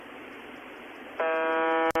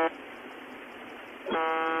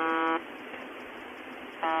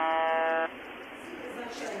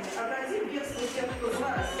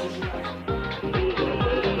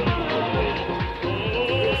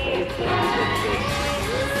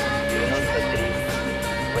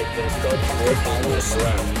И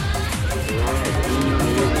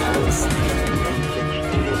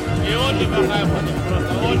очень плохая будет,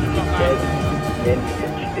 просто очень плохая.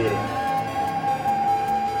 74.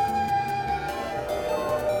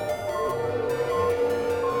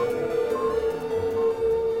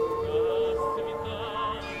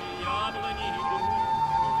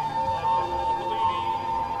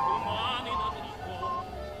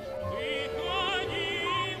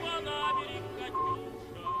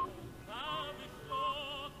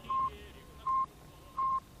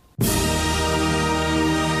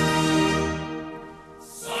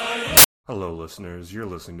 Hello, listeners. You're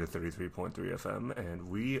listening to 33.3 FM, and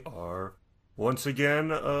we are once again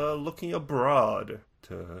looking abroad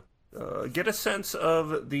to get a sense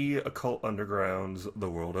of the occult undergrounds the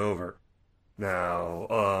world over. Now,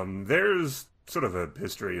 there's sort of a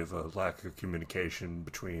history of a lack of communication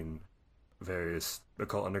between various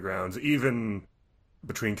occult undergrounds, even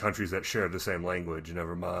between countries that share the same language,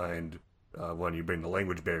 never mind when you bring the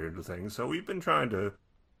language barrier to things. So we've been trying to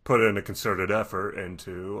put in a concerted effort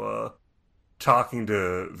into talking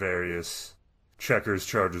to various checkers,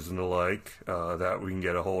 chargers, and the like that we can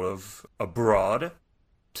get a hold of abroad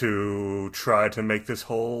to try to make this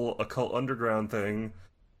whole occult underground thing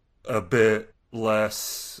a bit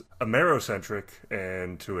less Amerocentric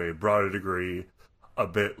and to a broader degree a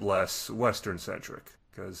bit less Western-centric.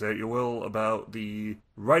 Because say you will about the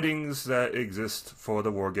writings that exist for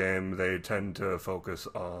the wargame, they tend to focus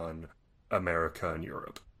on America and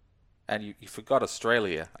Europe. And you forgot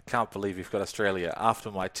Australia. I can't believe you've got Australia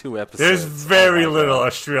after my 2 episodes. There's very little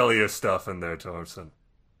Australia stuff in there, Tormsen.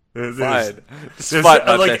 There's like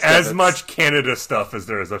as much Canada stuff as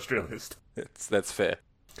there is Australia stuff. That's fair.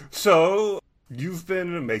 So, you've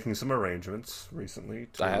been making some arrangements recently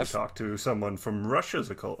to talk to someone from Russia's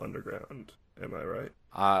occult underground. Am I right?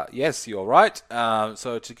 Yes, you're right.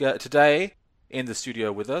 So today, in the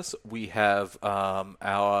studio with us, we have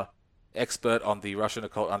our expert on the Russian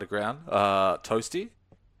occult underground, Toasty.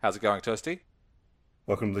 How's it going, Toasty?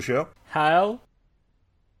 Welcome to the show. Hi,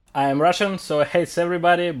 I am Russian, so hates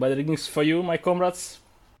everybody, but greetings for you, my comrades.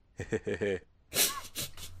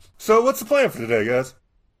 So, what's the plan for today, guys?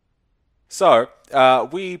 So,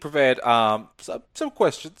 we prepared some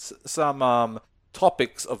questions, some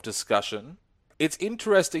topics of discussion. It's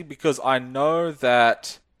interesting because I know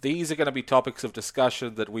that these are going to be topics of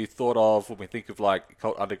discussion that we thought of when we think of like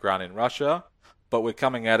occult underground in Russia, but we're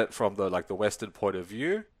coming at it from the Western point of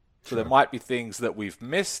view. So There might be things that we've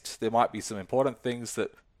missed. There might be some important things that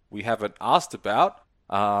we haven't asked about.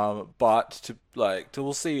 But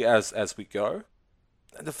we'll see as we go.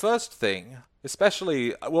 And the first thing,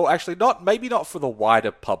 especially, well, actually maybe not for the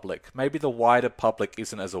wider public. Maybe the wider public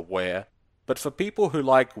isn't as aware, but for people who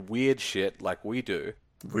like weird shit like we do.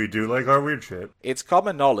 We do like our weird shit. It's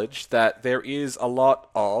common knowledge that there was a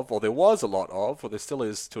lot of, or there still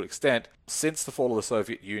is to an extent, since the fall of the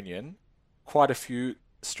Soviet Union, quite a few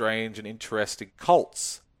strange and interesting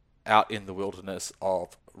cults out in the wilderness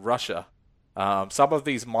of Russia. Some of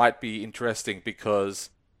these might be interesting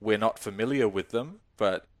because we're not familiar with them,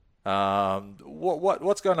 but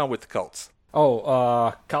what's going on with the cults?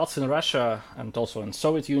 Cults in Russia and also in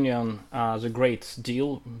Soviet Union is a great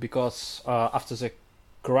deal because after the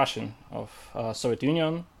corrosion of Soviet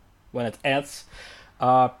Union, when it ends,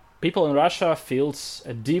 people in Russia feels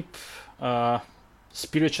a deep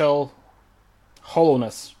spiritual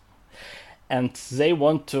hollowness, and they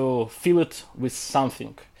want to fill it with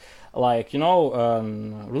something, like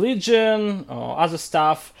religion or other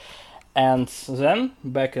stuff. And then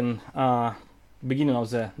back in beginning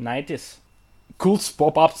of the 90s, cults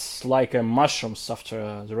pop up like mushrooms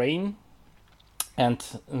after the rain, and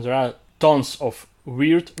there are tons of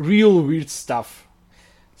real weird stuff.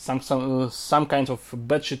 Some kind of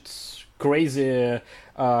batshit crazy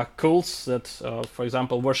cults that, for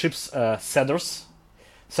example, worships cedar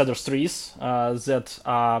trees that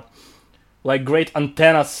are like great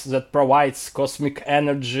antennas that provides cosmic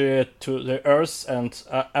energy to the earth and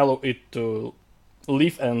allow it to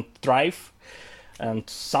live and thrive. And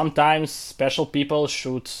sometimes special people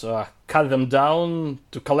should cut them down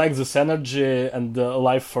to collect this energy and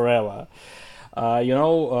live forever.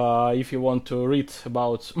 If you want to read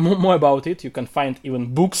about more about it, you can find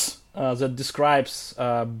even books that describes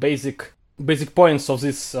basic points of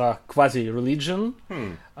this quasi-religion.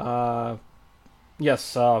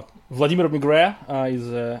 Vladimir Migre is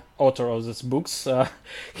the author of these books.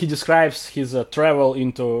 He describes his travel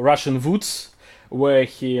into Russian woods, where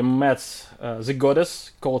he met the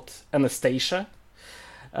goddess called Anastasia,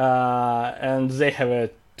 and they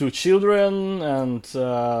have 2 children, and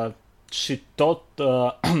she taught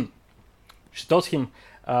him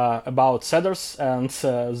about satyrs and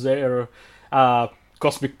their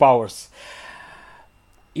cosmic powers.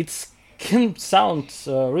 It can sound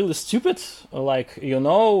really stupid, like,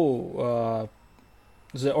 the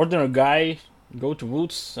ordinary guy go to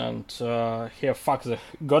woods and here fuck the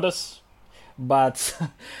goddess, but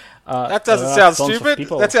That doesn't there are sound tons of stupid.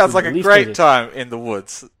 people That sounds who like a believe great in it. time in the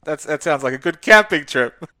woods. That sounds like a good camping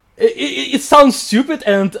trip. It sounds stupid,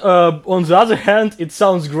 and on the other hand, it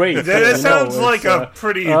sounds great. That sounds like it's, a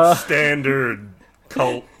pretty standard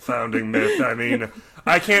cult founding myth. I mean,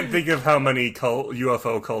 I can't think of how many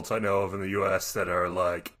UFO cults I know of in the U.S. that are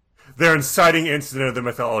like, their inciting incident of the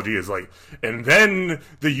mythology is like, and then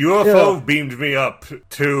the UFO beamed me up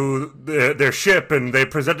to their ship, and they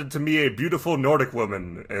presented to me a beautiful Nordic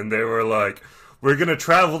woman, and they were like, we're gonna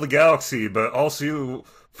travel the galaxy, but also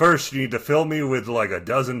first you need to fill me with like a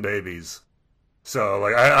dozen babies. So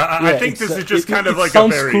like, I think this is just kind of like a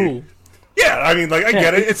very cool. Yeah, I mean, like, I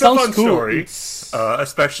get it. It's a fun cool. story,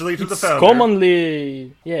 especially to the founder.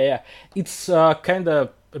 Commonly, it's kind of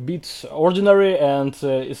a bit ordinary, and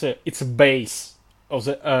it's a base of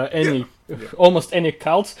the almost any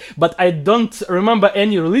cult. But I don't remember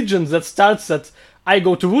any religion that starts that I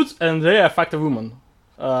go to woods and there I fucked a woman.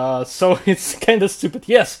 So it's kind of stupid.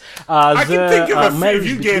 Yes, I can think of a few. If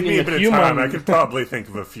you marriage gave me a bit between of a time, I human- could probably think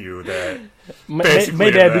of a few that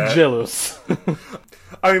maybe are a bit that. jealous.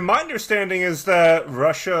 I mean, my understanding is that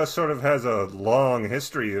Russia sort of has a long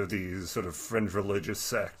history of these sort of fringe religious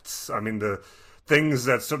sects. I mean, the things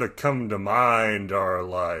that sort of come to mind are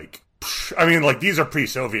like, I mean, like, these are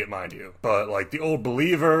pre-Soviet, mind you, but like the Old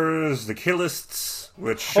Believers, the Killists,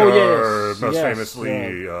 which are most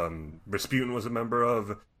famously Rasputin was a member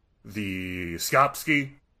of, the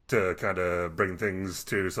Skopsky, to kind of bring things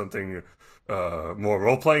to something more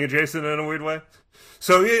role-playing adjacent in a weird way.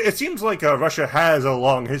 So it seems like Russia has a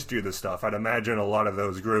long history of this stuff. I'd imagine a lot of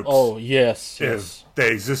those groups, if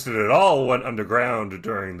they existed at all, went underground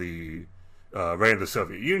during the reign of the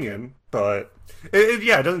Soviet Union. But it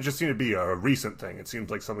doesn't just seem to be a recent thing. It seems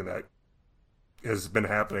like something that has been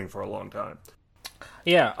happening for a long time.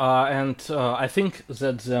 Yeah, and I think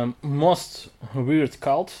that the most weird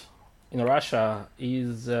cult in Russia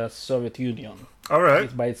is the Soviet Union. All right.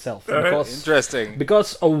 It's by itself. All right. Interesting.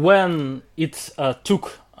 Because when it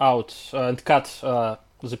took out and cut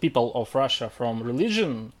the people of Russia from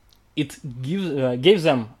religion, it gave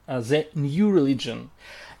them the new religion.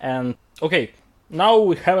 And okay, now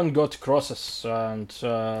we haven't got crosses and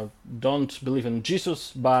don't believe in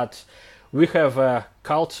Jesus, but we have a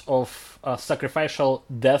cult of sacrificial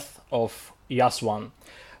death of Yaswan.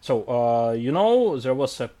 So, there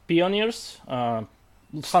was pioneers,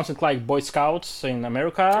 something like Boy Scouts in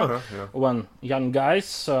America, when young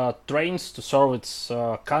guys trains to serve its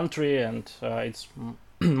country and its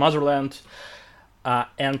motherland.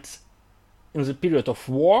 And in the period of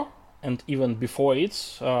war, and even before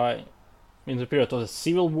it, in the period of the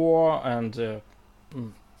Civil War and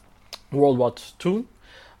World War II,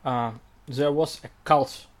 there was a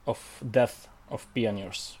cult of death of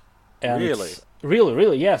pioneers. And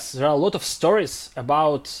really, yes. There are a lot of stories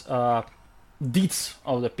about deeds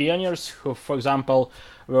of the pioneers who, for example,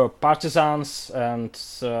 were partisans and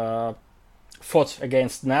fought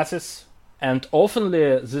against Nazis. And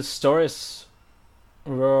oftenly these stories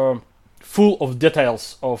were full of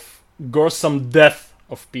details of gruesome death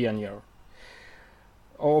of pioneer.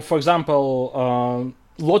 Or, for example,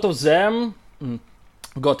 a lot of them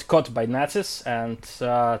got caught by Nazis and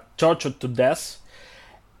tortured to death.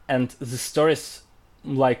 And the stories,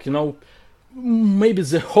 maybe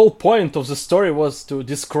the whole point of the story was to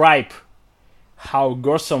describe how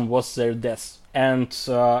gruesome was their death. And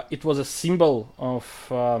it was a symbol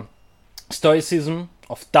of stoicism,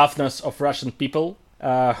 of toughness of Russian people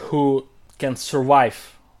who can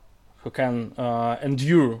survive, who can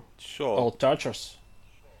endure all tortures,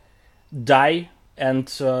 die,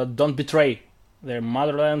 and don't betray their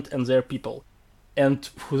motherland and their people. And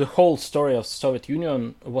the whole story of Soviet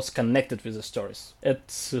Union was connected with the stories.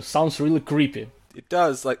 It sounds really creepy. It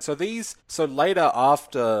does. So later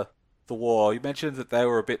after the war, you mentioned that they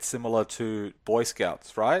were a bit similar to Boy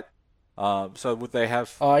Scouts, right? So would they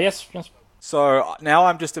have... Yes. So now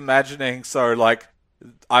I'm just imagining,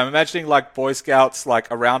 I'm imagining Boy Scouts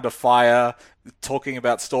around a fire talking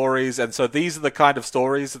about stories, and so these are the kind of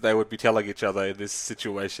stories that they would be telling each other in this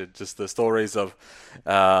situation, just the stories of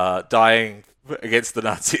dying against the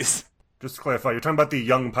Nazis. Just to clarify, you're talking about the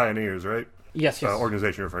Young Pioneers, right? Yes.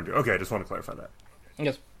 Organization you're referring to. Okay, I just want to clarify that.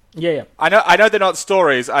 Yes. Yeah. I know they're not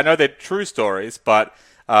stories. I know they're true stories, but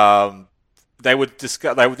they would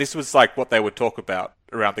discuss. This was what they would talk about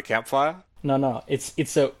around the campfire. No.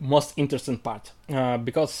 It's a most interesting part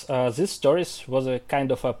because these stories was a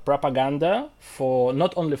kind of a propaganda for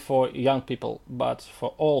not only for young people but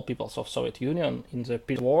for all peoples of Soviet Union in the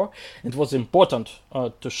peace war. It was important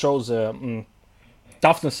to show the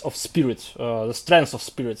toughness of spirit, the strength of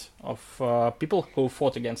spirit of people who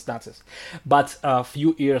fought against Nazis. But a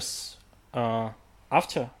few years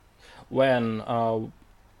after, when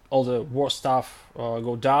all the war stuff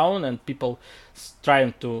go down and people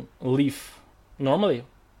trying to live normally,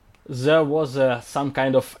 there was some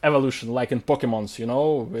kind of evolution, like in Pokemons,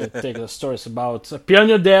 we take the stories about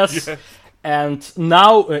pioneer deaths, and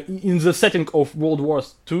now in the setting of World War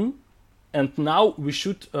II, and now we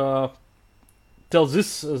should tell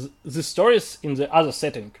these stories in the other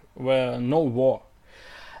setting where no war.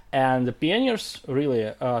 And the pioneers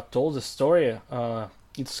really told the story.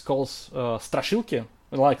 It's called Strashilki,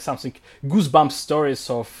 like something goosebump stories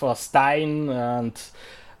of Stein and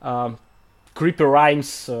creepy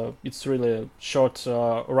rhymes. It's really short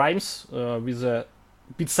rhymes with a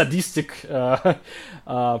bit sadistic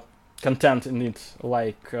content in it.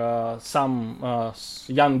 Like some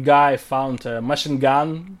young guy found a machine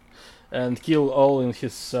gun and killed all in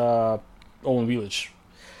his own village.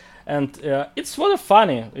 And it's rather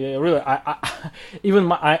funny, really.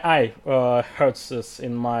 I heard this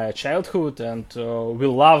in my childhood, and we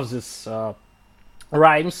love these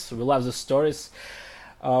rhymes. We love the stories.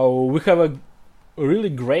 We have a really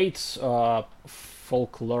great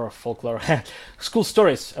folklore school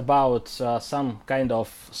stories about some kind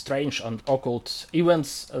of strange and occult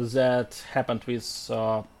events that happened with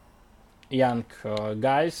young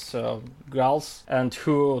guys, girls, and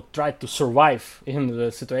who tried to survive in the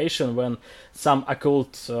situation when some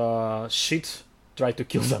occult shit tried to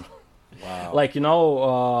kill them. Wow. Like,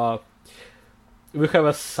 we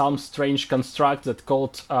have some strange construct that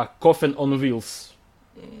called coffin on wheels.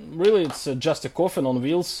 Really, it's just a coffin on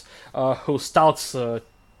wheels who stalks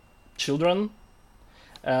children,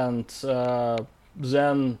 and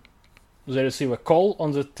then they receive a call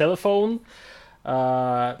on the telephone,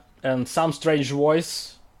 and some strange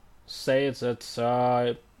voice says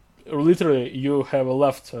that literally you have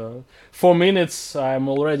left 4 minutes. I'm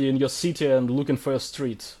already in your city and looking for your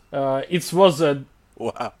street. It was a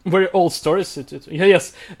very old stories.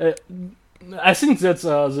 Yes. I think that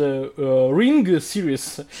the Ring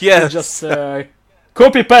series just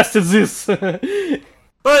copy pasted this. But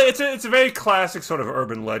it's a very classic sort of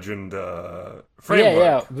urban legend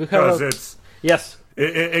framework. Because it's yes.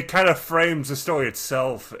 It kind of frames the story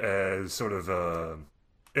itself as sort of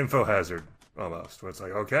info hazard almost, where it's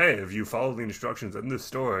like, okay, if you follow the instructions in this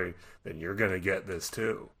story, then you're gonna get this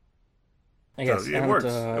too. Yes, so it works.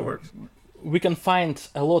 It works. We can find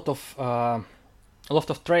a lot of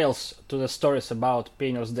trails to the stories about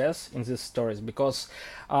pioneers' deaths in these stories because,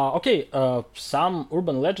 some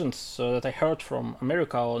urban legends that I heard from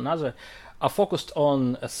America or another are focused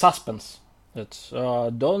on suspense. That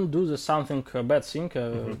don't do something bad thing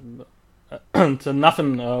and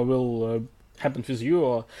nothing will happen with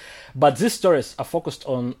you. But these stories are focused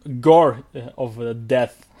on gore of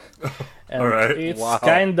death. And all right. It's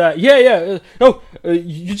kinda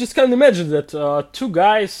you just can't imagine that two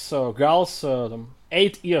guys or girls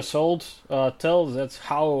 8 years old tell that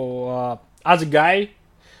how other guy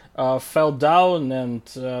fell down, and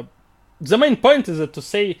the main point is that to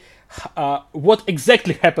say what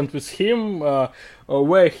exactly happened with him,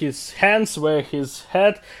 where his hands, where his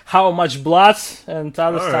head, how much blood and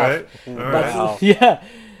other stuff.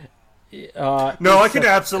 No, I can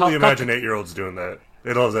absolutely imagine 8-year-olds doing that.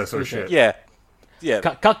 It all that sort of shit. Yeah.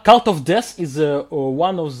 Cult of Death is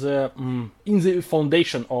one of the in the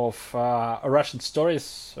foundation of Russian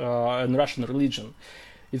stories and Russian religion.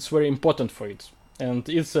 It's very important for it, and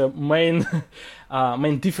it's a main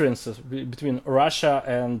differences between Russia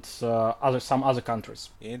and some other countries.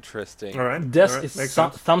 Interesting. All right. Death is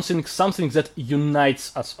something that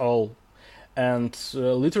unites us all, and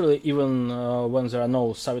literally even when there are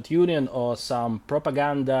no Soviet Union or some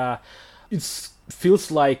propaganda, it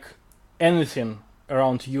feels like anything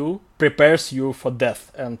around you prepares you for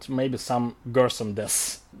death, and maybe some gruesome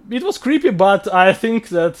deaths. It was creepy, but I think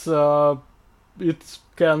that it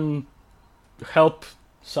can help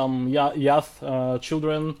some young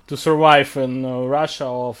children to survive in Russia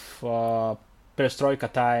of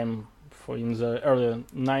perestroika time in the early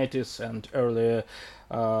 90s and early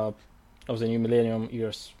of the new millennium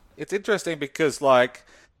years. It's interesting because, like,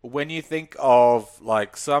 when you think of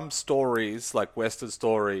like some stories, like Western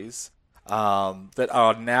stories, that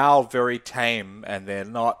are now very tame and they're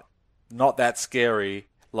not that scary,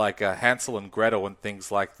 like Hansel and Gretel and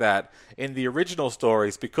things like that. In the original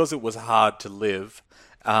stories, because it was hard to live,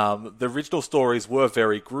 the original stories were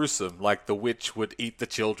very gruesome, like the witch would eat the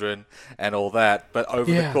children and all that. But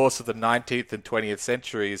over the course of the 19th and 20th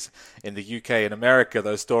centuries in the UK and America,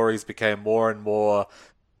 those stories became more and more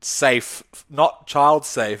safe, not child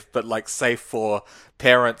safe, but like safe for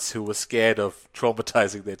parents who were scared of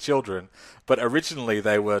traumatizing their children. But originally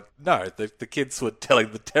they were, no, the kids were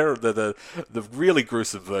telling the really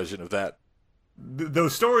gruesome version of that.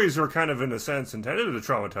 Those stories were kind of, in a sense, intended to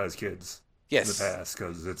traumatize kids. Yes. In the past,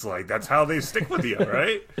 because it's like, that's how they stick with you,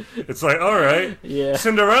 right? It's like, all right, Yeah.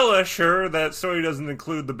 Cinderella, sure, that story doesn't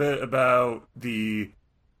include the bit about the,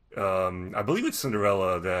 I believe it's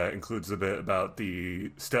Cinderella that includes the bit about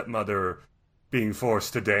the stepmother being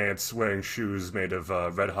forced to dance wearing shoes made of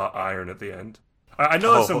red-hot iron at the end. I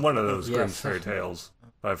know it's in one of those Grimm's fairy tales.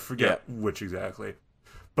 I forget which exactly.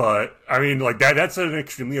 But, I mean, like, that's an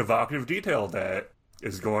extremely evocative detail that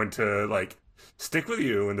is going to, like, stick with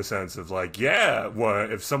you in the sense of, like,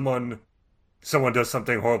 if someone does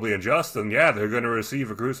something horribly unjust, then they're going to receive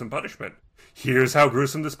a gruesome punishment. Here's how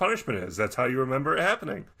gruesome this punishment is. That's how you remember it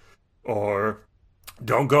happening. Or,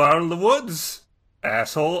 don't go out in the woods,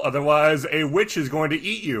 asshole, otherwise a witch is going to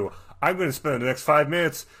eat you. I'm going to spend the next 5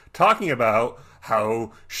 minutes talking about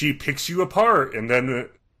how she picks you apart and then,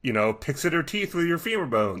 picks at her teeth with your femur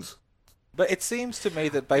bones. But it seems to me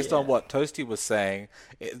that based on what Toasty was saying,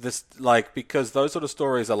 because those sort of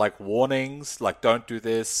stories are like warnings, like don't do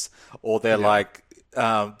this, or they're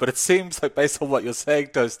but it seems like based on what you're saying,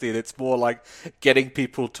 Toasty, it's more like getting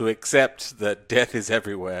people to accept that death is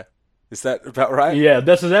everywhere. Is that about right? Yeah,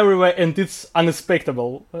 death is everywhere, and it's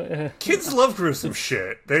unexpectable. Kids love gruesome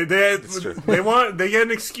shit. They get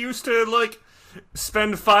an excuse to like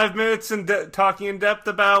spend 5 minutes talking in depth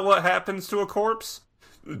about what happens to a corpse.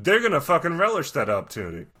 They're gonna fucking relish that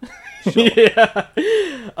opportunity. Yeah,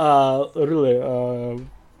 really.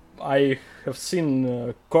 I have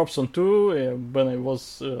seen Corpsen 2 when I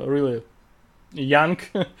was really young.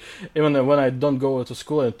 Even when I don't go to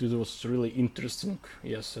school, it was really interesting.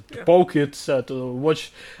 Yes, to poke it, to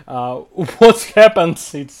watch what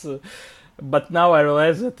happens. But now I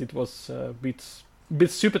realize that it was a bit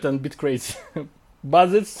stupid and a bit crazy.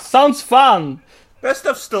 But it sounds fun. That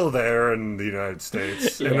stuff's still there in the United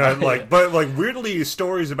States, and weirdly,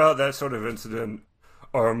 stories about that sort of incident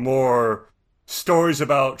are more stories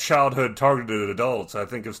about childhood targeted at adults. I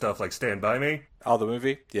think of stuff like Stand By Me. Oh, the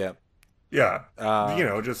movie? Yeah. Yeah,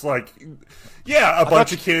 just like, a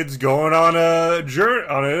bunch of kids going on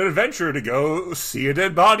on an adventure to go see a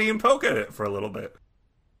dead body and poke at it for a little bit.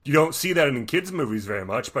 You don't see that in kids' movies very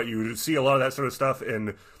much, but you see a lot of that sort of stuff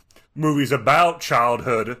in movies about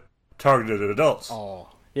childhood targeted at adults. Oh,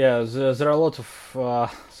 yeah, there are a lot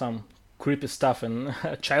of some creepy stuff in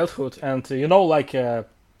childhood, and like in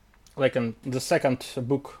the second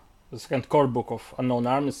book. The second core book of Unknown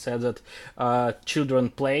Armies said that children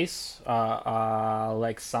plays are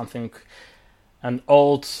like something, an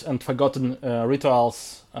old and forgotten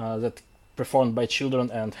rituals that performed by children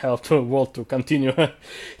and help the world to continue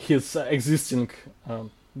his existing.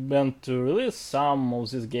 And to release some of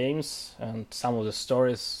these games and some of the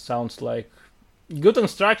stories sounds like good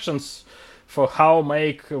instructions for how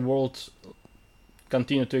make a world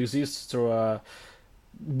continue to exist through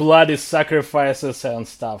bloody sacrifices and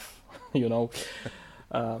stuff.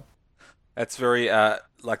 That's very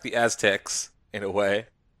like the Aztecs in a way.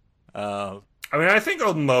 I mean, I think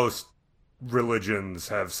most religions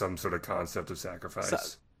have some sort of concept of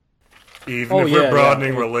sacrifice. Even if we're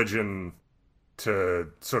broadening religion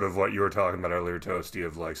to sort of what you were talking about earlier, Toasty,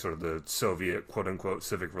 of like sort of the Soviet quote-unquote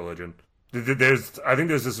civic religion. I think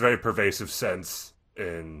there's this very pervasive sense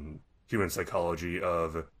in human psychology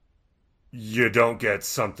of you don't get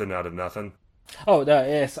something out of nothing. Oh,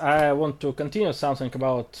 yes, I want to continue something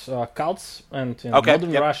about cults and in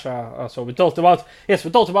modern Russia. So we talked about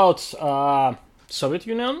Soviet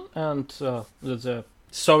Union, and the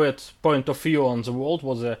Soviet point of view on the world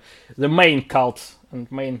was the main cult and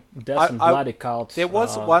main death and bloody cult. There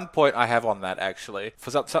was one point I have on that, actually,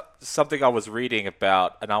 for something I was reading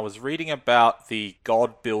about, and I was reading about the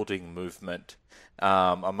God-building movement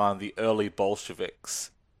among the early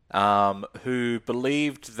Bolsheviks. Who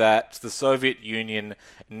believed that the Soviet Union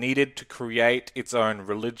needed to create its own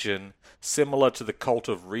religion similar to the cult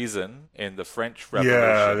of reason in the French Revolution.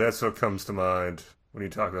 Yeah, that's what comes to mind when you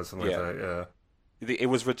talk about something like that, It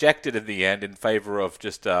was rejected in the end in favor of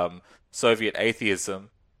just Soviet atheism.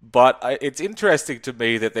 But it's interesting to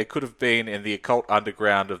me that there could have been, in the occult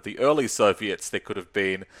underground of the early Soviets, there could have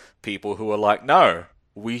been people who were like, no,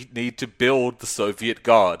 we need to build the Soviet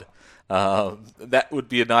God. That would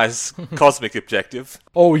be a nice cosmic objective.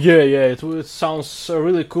 Oh yeah, it sounds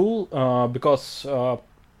really cool because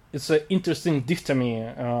it's an interesting dichotomy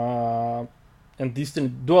and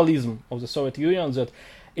distinct dualism of the Soviet Union that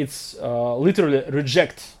it's literally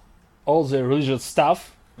reject all the religious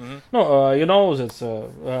stuff. No, you know that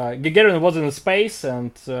Gagarin was in space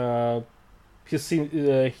and he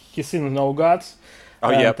seen no gods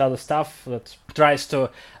and other stuff that tries to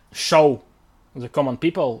show the common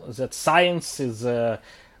people that science is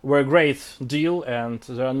were a great deal and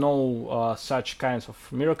there are no such kinds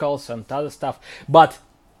of miracles and other stuff. But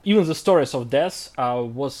even the stories of death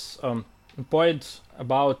was point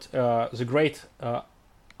about the great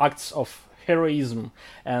acts of heroism,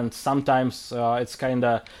 and sometimes it's kind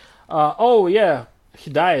of oh yeah, he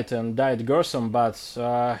died gruesome,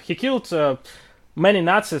 but he killed many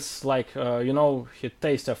Nazis, like he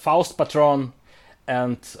tasted a Faust patron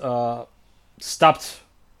and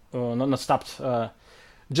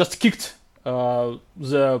just kicked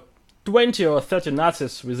the 20 or 30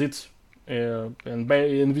 Nazis with it and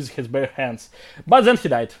with his bare hands, but then he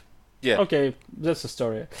died. Yeah. Okay, that's the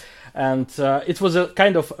story. And it was a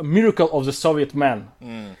kind of miracle of the Soviet man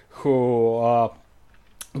who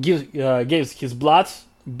gives his blood,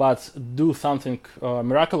 but do something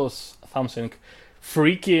miraculous, something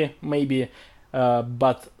freaky maybe,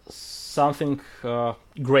 but something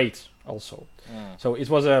great also. So it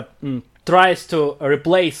was tries to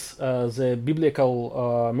replace the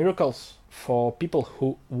biblical miracles for people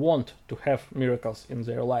who want to have miracles in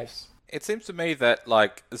their lives. It seems to me that,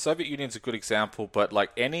 like, the Soviet Union's a good example, but, like,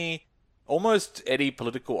 almost any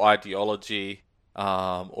political ideology,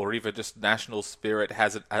 or even just national spirit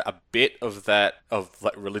has a bit of that, of,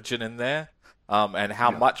 like, religion in there, and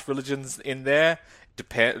how much religion's in there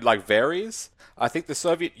varies. I think the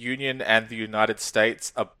Soviet Union and the United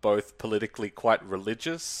States are both politically quite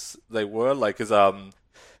religious. They were, like,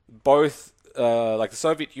 both, like, the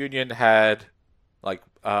Soviet Union had, like,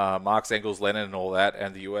 Marx, Engels, Lenin, and all that,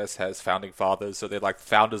 and the US has founding fathers, so they're like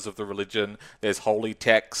founders of the religion. There's holy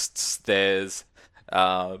texts, there's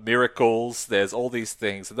miracles, there's all these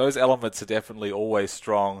things. And those elements are definitely always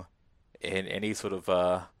strong in any sort of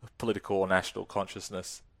political or national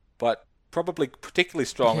consciousness, but probably particularly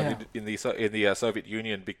strong in the Soviet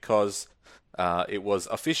Union because it was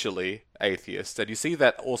officially atheist. And you see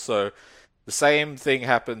that also. The same thing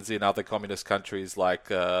happens in other communist countries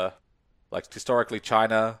like historically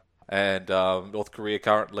China and North Korea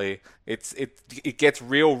currently. It gets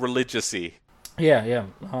real religious-y. Yeah.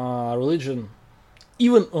 Religion,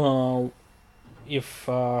 even if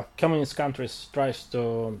communist countries tries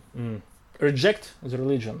to reject the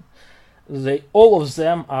religion, all of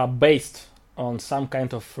them are based on some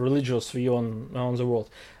kind of religious view on the world.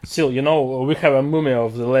 Still, we have a mummy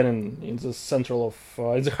of the Lenin in the central of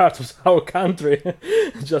in the heart of our country,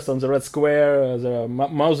 just on the Red Square, the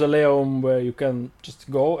mausoleum where you can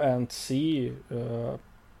just go and see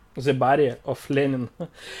the body of Lenin.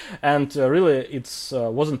 And really, it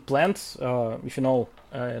wasn't planned. If you know,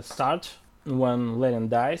 start when Lenin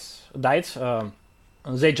died.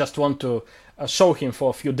 They just want to show him for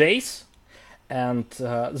a few days. And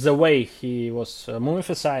the way he was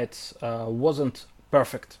mummified wasn't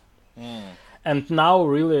perfect. And now,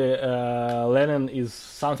 really, Lenin is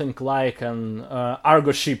something like an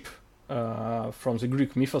Argo ship from the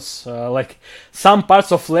Greek mythos. Like some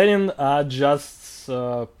parts of Lenin are just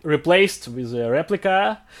replaced with a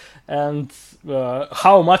replica, and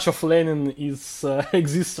how much of Lenin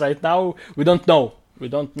exists right now, we don't know. We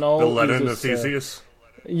don't know. The Lenin of Theseus.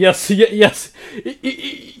 Yes.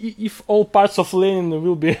 If all parts of Lenin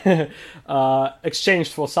will be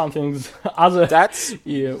exchanged for something other, that's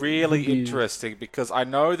really interesting because I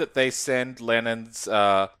know that they send Lenin's.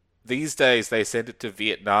 These days, they send it to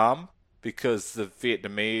Vietnam because the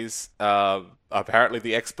Vietnamese are apparently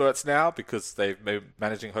the experts now because they've been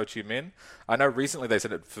managing Ho Chi Minh. I know recently they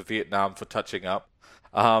sent it for Vietnam for touching up.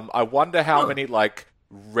 I wonder how many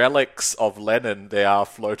relics of Lenin there are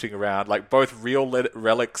floating around, like both real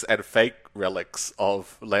relics and fake relics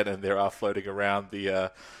of Lenin there are floating around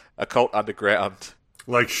the occult underground.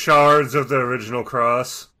 Like shards of the original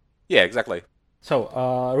cross. Yeah, exactly.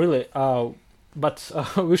 So, really, but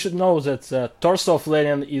we should know that the torso of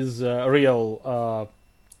Lenin is real.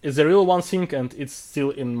 Is a real one thing, and it's still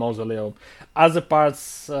in mausoleum. Other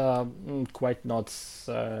parts, quite not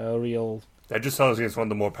real. That just tells you it's one of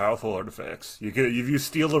the more powerful artifacts. If you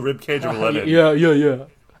steal the ribcage of Lenin. Yeah.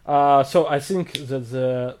 So I think that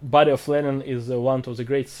the body of Lenin is one of the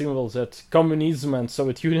great symbols that communism and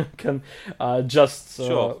Soviet Union can just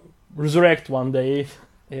resurrect one day.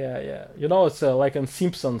 Yeah. It's like in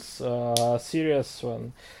Simpsons series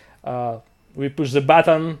when we push the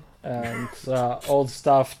button and all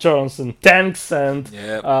stuff turns in tanks and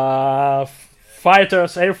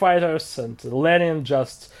fighters, air fighters, and Lenin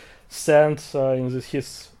just stand in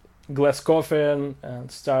his glass coffin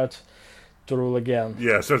and start to rule again.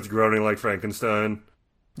 Yeah, starts groaning like Frankenstein.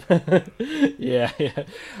 yeah.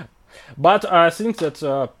 But I think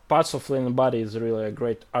that parts of Lenin body is really a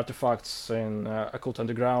great artifacts in Occult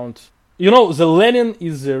Underground. You know, the Lenin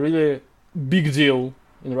is a really big deal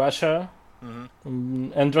in Russia.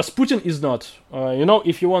 And Rasputin is not. You know,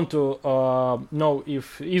 if you want to know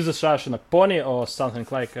if is this Russian a pony or something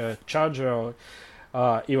like a charger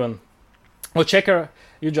or even a checker,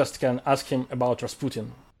 you just can ask him about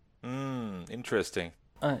Rasputin. Interesting.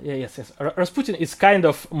 Yes. Rasputin is kind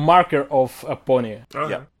of marker of a pony. Oh,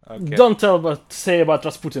 Yeah. Okay. Don't say about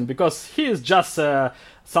Rasputin because he is just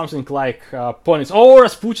something like ponies. Oh,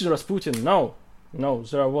 Rasputin. No,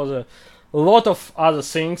 there was a lot of other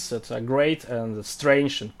things that are great and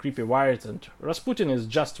strange and creepy wired, and Rasputin is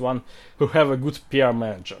just one who have a good PR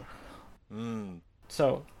manager.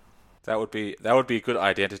 So that would be a good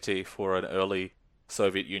identity for an early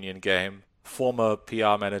Soviet Union game. Former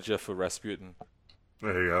PR manager for Rasputin.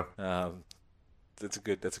 there you go. That's a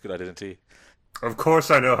good identity. Of course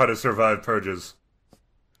I know how to survive purges.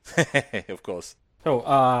 Of course. So,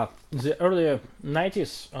 the early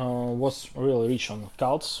 90s was really rich on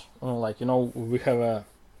cults. We have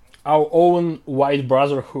our own white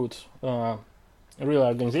brotherhood, a real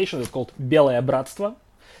organization that's called Белое Братство,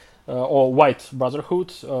 or White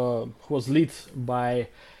Brotherhood, was led by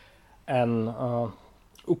an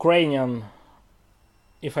Ukrainian,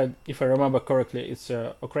 if I remember correctly, it's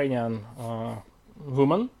a Ukrainian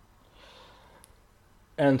woman.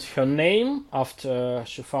 And her name, after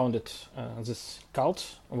she founded this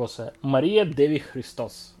cult, was Maria Devi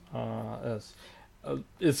Christos.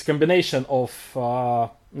 It's a combination of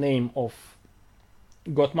name of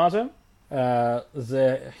Godmother,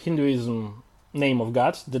 the Hinduism name of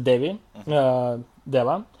God, the Devi,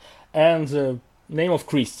 Deva, and the name of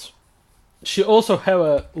Christ. She also have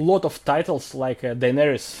a lot of titles like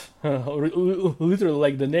Daenerys, literally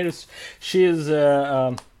like Daenerys. She is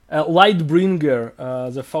a Lightbringer,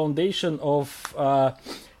 the foundation of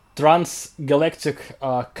transgalactic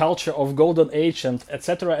culture of Golden Age, and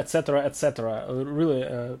etc.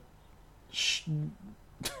 Really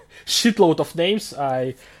shitload of names.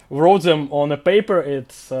 I wrote them on a paper.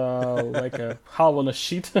 It's like a half on a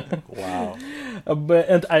sheet. Wow.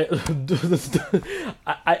 And I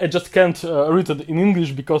just can't read it in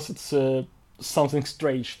English because it's something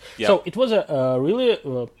strange. Yep. So it was a really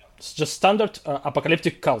just standard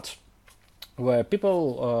apocalyptic cult where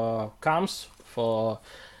people comes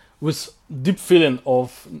with deep feeling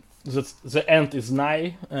of that the end is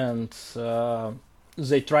nigh, and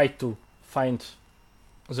they try to find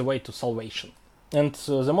the way to salvation. And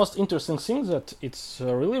the most interesting thing that it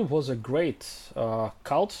really was a great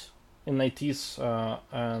cult in 90s,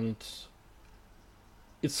 and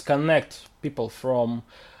it's connect people from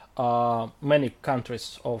many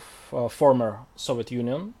countries of former Soviet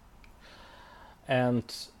Union, and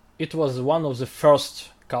it was one of the first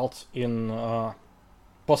cults in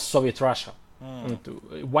post-Soviet Russia. And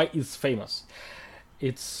why it's famous?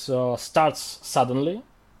 It starts suddenly.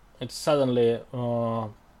 It suddenly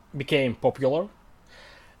became popular,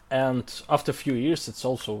 and after a few years, it's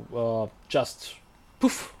also just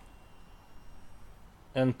poof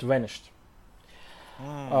and vanished.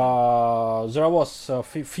 There was a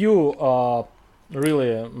few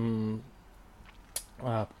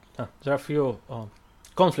there are few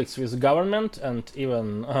conflicts with the government and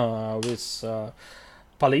even with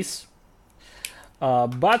police.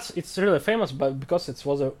 But it's really famous because it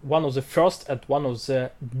was one of the first and one of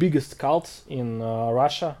the biggest cults in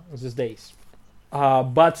Russia these days.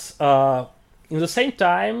 But in the same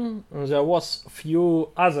time, there was few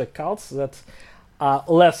other cults that are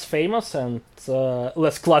less famous and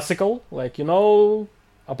less classical. Like,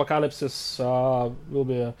 apocalypse will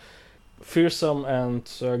be fearsome and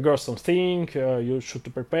gruesome thing. You should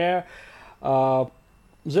prepare.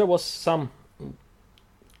 There was some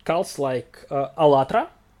cults like Alatra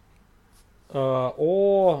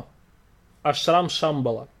or Ashram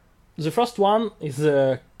Shambhala. The first one is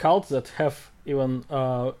a cult that have even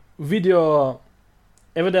video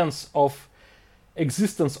evidence of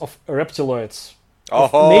existence of reptiloids.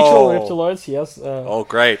 Of natural reptiloids, yes.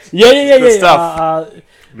 Great. Yeah. Good stuff.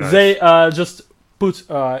 Nice. They just put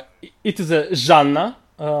it is a Жанна,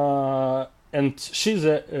 and she's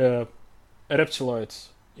a reptiloid.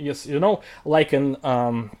 Yes, like in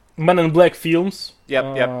Men in Black films.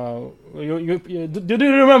 Yep. Do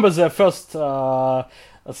you remember the first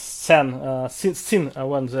scene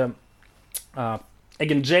when the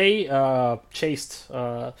Agent J chased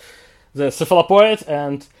the cephalopod,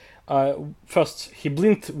 and first he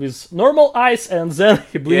blinked with normal eyes, and then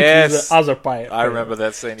he blinked with Yes. the other pie. I remember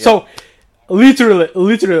that scene. Yeah. So, literally,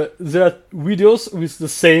 there are videos with the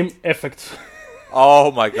same effect.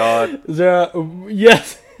 Oh my god.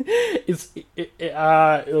 Yes,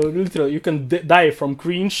 literally you can die from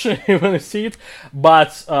cringe when you see it.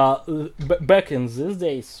 But back in these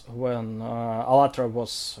days when Alatra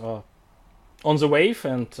was on the wave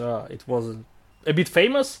and it was a bit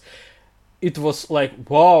famous, it was like,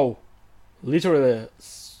 wow, literally,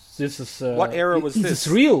 this is What era was is this? this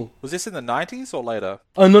real? Was this in the 90s or later?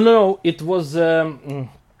 No, it was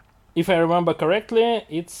if I remember correctly,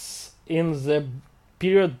 it's in the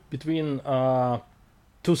period between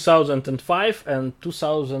 2005 and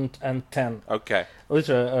 2010. Okay.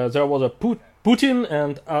 Literally, there was a Putin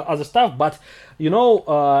and other stuff, but in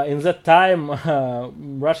that time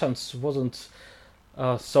Russians wasn't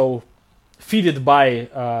so feeded by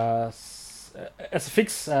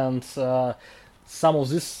SFX, and some of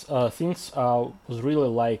these things was really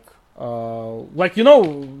like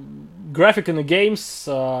graphic in the games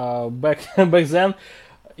back then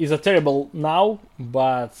is a terrible now,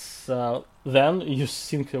 but then you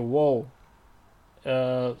think, whoa,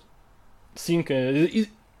 is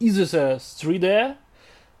this a 3D?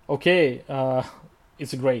 Okay,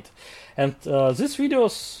 it's great. And these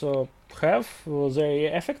videos have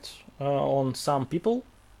their effect on some people,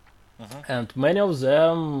 and many of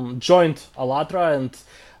them joined Alatra and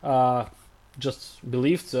just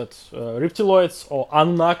believed that reptiloids or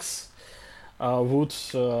Anunnaks would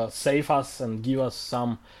save us and give us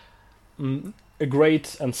some a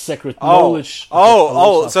great and sacred knowledge.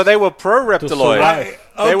 So they were pro-reptiloid.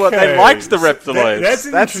 They liked the reptiloids. That's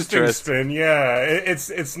an interesting spin. Yeah,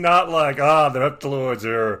 it's not like the reptiloids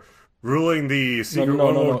are ruling the secret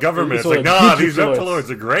world government. It's like, these reptiloids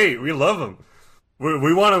are great. We love them.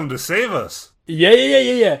 We want them to save us.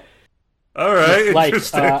 Yeah. All right, like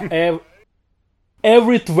interesting.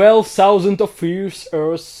 Every 12,000 of years,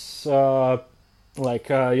 Earth,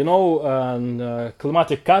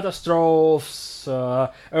 climatic catastrophes,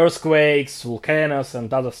 earthquakes, volcanoes,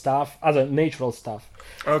 and other natural stuff.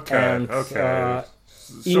 Okay.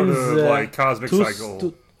 Sort of like cosmic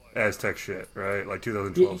cycle Aztec shit, right? Like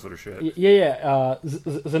 2012 sort of shit. Yeah.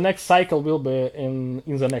 The next cycle will be in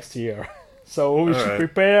the next year. So we should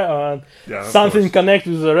prepare and something connect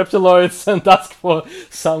with the reptiloids and ask for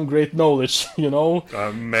some great knowledge,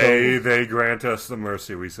 May they grant us the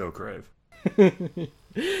mercy we so crave.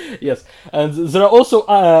 Yes, and there are also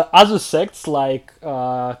other sects like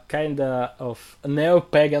kinda of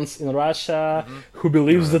neo-pagans in Russia who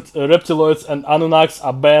believes that reptiloids and Anunnaks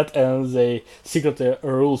are bad and they secretly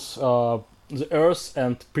rules the Earth.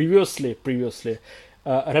 And previously,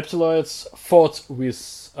 reptiloids fought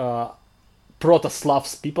with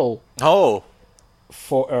Proto-Slavs people.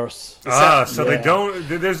 For Earth. They don't.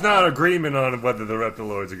 There's not agreement on whether the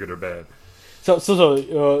reptiloids are good or bad. So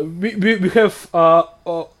we have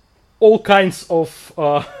all kinds of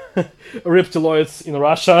reptiloids in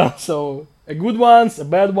Russia. So good ones,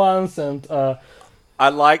 bad ones, and I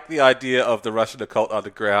like the idea of the Russian occult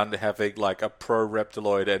underground having like a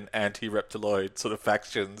pro-reptiloid and anti-reptiloid sort of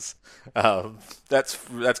factions. That's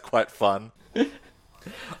quite fun.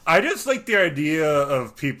 I just like the idea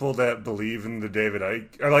of people that believe in the David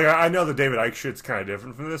Icke. I know the David Icke shit's kind of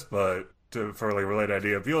different from this, but for like a related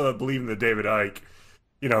idea, people that believe in the David Icke,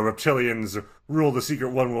 reptilians rule the secret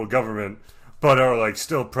one world government, but are like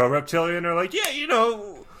still pro-reptilian, are like,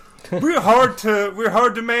 we're hard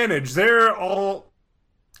to manage. They're all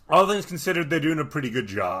things considered, they're doing a pretty good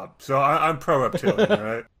job. So I'm pro-reptilian,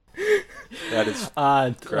 right? That is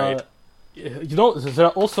great. There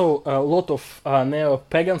are also a lot of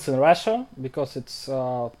neo-pagans in Russia because it's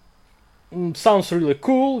sounds really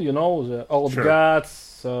cool. The old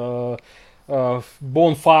gods,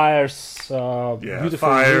 bonfires, beautiful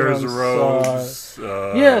fires, demons,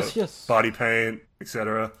 robes, yes, body paint,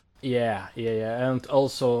 etc. Yeah, and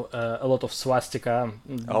also a lot of swastika.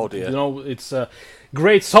 Oh dear! It's a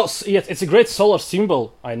great it's a great solar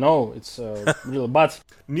symbol. I know it's really, but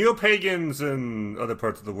neo-pagans in other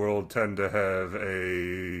parts of the world tend to have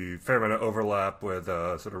a fair amount of overlap with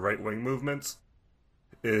sort of right-wing movements.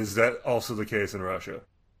 Is that also the case in Russia?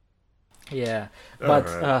 Yeah, but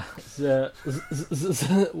the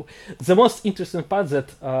most interesting part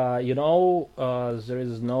that there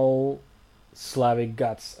is no Slavic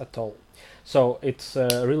gods at all. So it's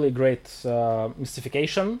a really great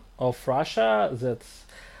mystification of Russia that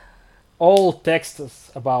all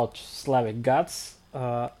texts about Slavic gods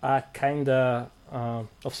are kinda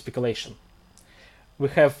of speculation. We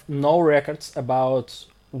have no records about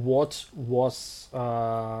what was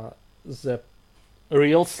the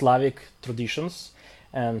real Slavic traditions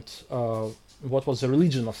and what was the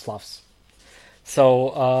religion of Slavs. So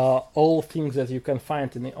all things that you can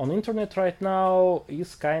find on internet right now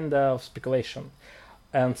is kind of speculation,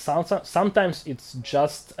 and sometimes it's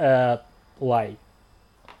just a lie.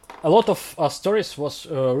 A lot of stories was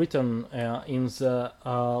written in the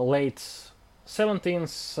late 17th,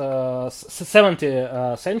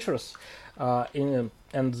 70 centuries,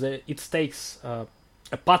 it takes a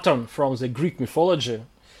pattern from the Greek mythology.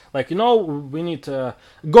 Like, we need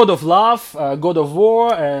god of love, god of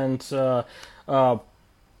war, and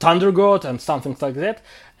thunder god, and something like that.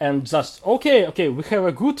 And just, okay, we have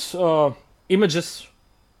a good images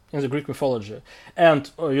in the Greek mythology.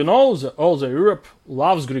 And, all the Europe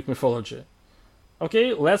loves Greek mythology.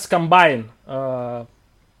 Okay, let's combine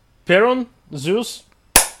Perun, Zeus.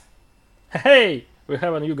 Hey, we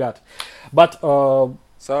have a new god. But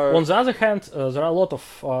So on the other hand, there are a lot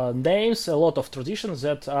of names, a lot of traditions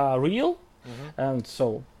that are real. And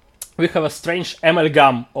so we have a strange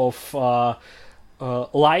amalgam of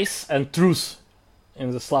lies and truth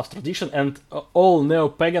in the Slav tradition, and all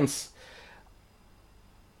neo-pagans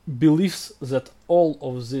believes that all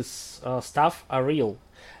of this stuff are real,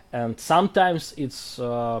 and sometimes it's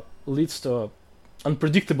leads to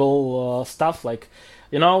unpredictable stuff, like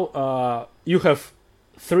you have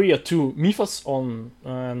 3 or 2 mythos on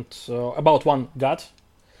and about one god.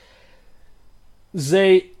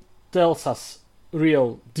 They tells us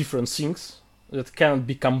real different things that cannot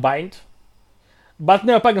be combined, but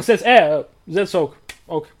neo-pagan says, that's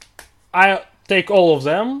okay, I take all of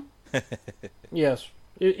them. Yes,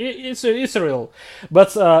 it's real,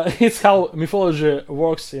 but it's how mythology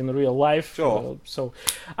works in real life. Sure. So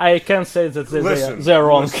I can't say that they're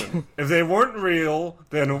wrong. Listen, if they weren't real,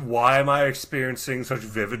 then why am I experiencing such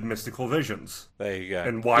vivid mystical visions? there you go.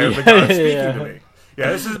 And why are the gods speaking Yeah. to me?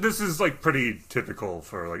 Yeah, this is like pretty typical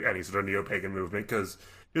for like any sort of neo-pagan movement, because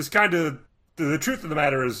it's kind of the truth of the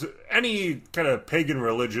matter is any kind of pagan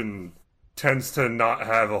religion tends to not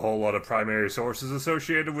have a whole lot of primary sources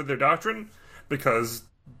associated with their doctrine, because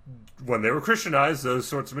when they were Christianized, those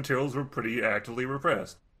sorts of materials were pretty actively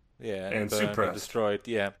repressed. Yeah, and burned suppressed. destroyed.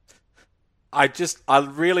 Yeah, I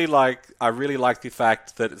really like the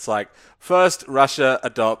fact that it's like first Russia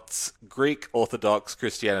adopts Greek Orthodox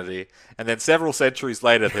Christianity, and then several centuries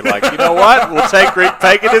later they're like, you know what? We'll take Greek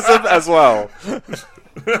paganism as well.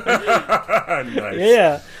 Nice.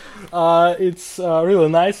 Yeah, it's really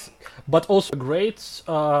nice, but also great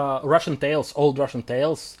Russian tales, old Russian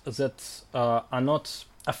tales that are not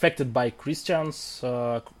affected by Christians,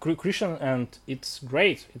 Christian, and it's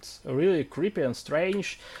great. It's really creepy and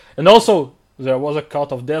strange, and also there was a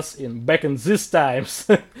cult of death back in these times,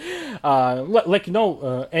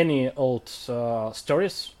 any old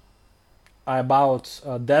stories about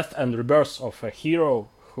death and rebirth of a hero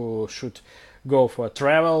who should go for a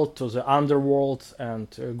travel to the underworld and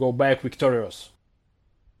go back victorious.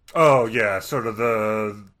 Oh yeah, sort of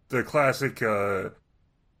the classic Monomyth,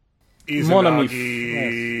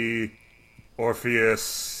 Izanagi,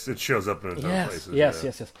 Orpheus. It shows up in a ton of places.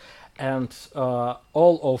 Yes. And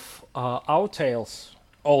all of our tales,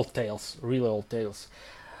 old tales, really old tales,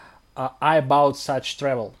 are about such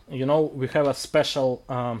travel. We have a special,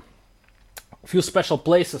 few special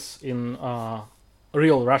places in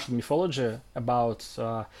real Russian mythology about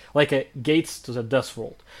like a gates to the death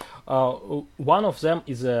world. One of them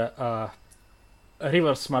is a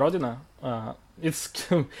river Smorodina. It's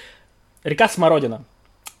Река Смородина.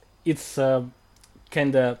 It's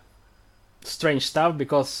kind of strange stuff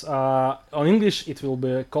because on English it will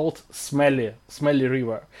be called smelly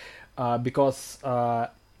river because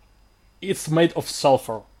it's made of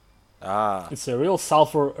sulfur. It's a real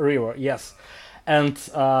sulfur river, yes. And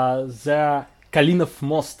the Kalinov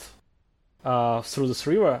most through this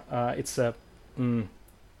river, it's a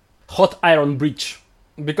hot iron bridge.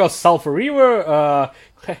 Because sulfur river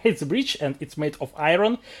it's a bridge and it's made of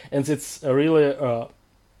iron and it's really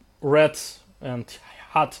red and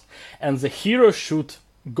hot, and the hero should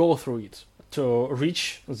go through it to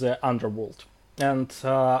reach the underworld. And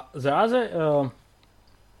the other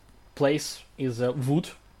place is wood.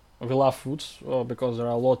 We love wood because there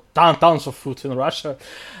are tons of food in Russia.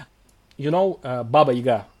 Baba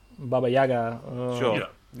Yaga. Sure.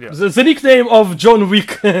 Yeah. The nickname of John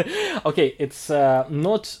Wick. Okay, it's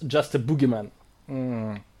not just a boogeyman.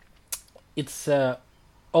 It's an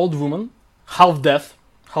old woman, half dead.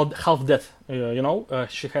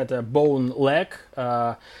 She had a bone leg.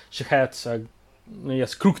 She had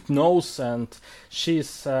crooked nose, and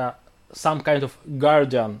she's some kind of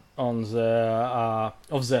guardian on the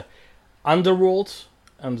of the underworld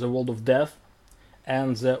and the world of death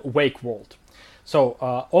and the wake world. So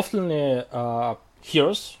often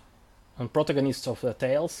heroes and protagonists of the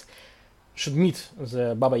tales should meet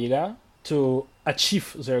the Baba Yaga to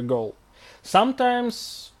achieve their goal.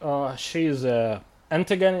 Sometimes she is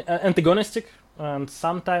antagonistic, and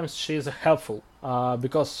sometimes she is helpful,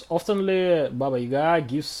 because oftenly Baba Yaga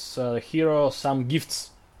gives the hero some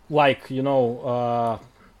gifts, like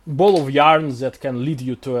ball of yarn that can lead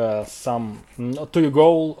you to to your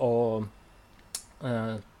goal, or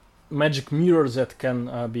magic mirror that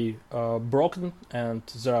can be broken, and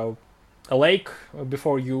there are a lake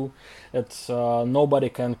before you that nobody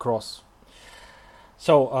can cross.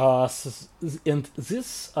 So and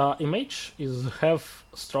this image have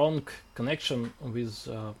strong connection with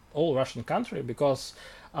all Russian country, because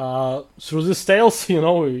through these tales,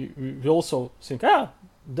 we also think,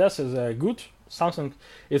 this is good something.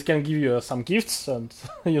 It can give you some gifts, and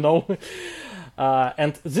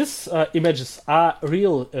and these images are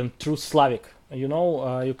real and true Slavic.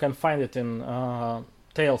 You can find it in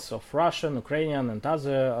tales of Russian, Ukrainian, and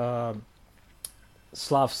other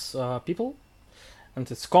Slavs people, and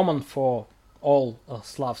it's common for all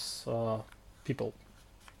Slavs people.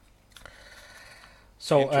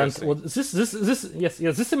 So, and what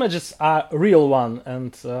these images are real one,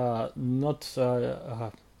 and not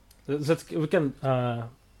that we can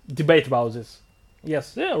debate about this.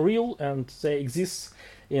 Yes, they are real, and they exist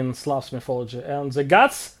in Slavs mythology, and the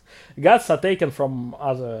gods are taken from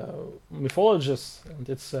other mythologies, and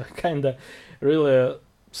it's kind of really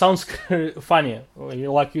sounds funny,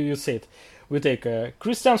 like you said. We take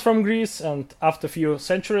Christians from Greece, and after a few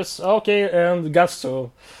centuries, okay, and gods,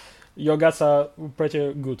 so your gods are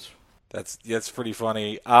pretty good. That's pretty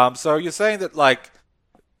funny. So you're saying that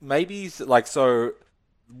maybe so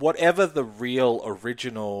whatever the real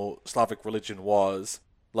original Slavic religion was,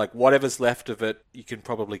 whatever's left of it, you can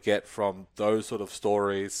probably get from those sort of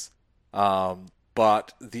stories.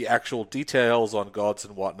 But the actual details on gods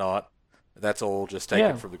and whatnot, that's all just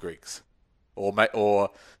taken from the Greeks, or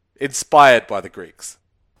inspired by the Greeks.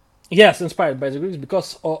 Yes, inspired by the Greeks,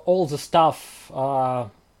 because all the stuff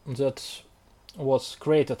that was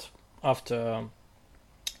created after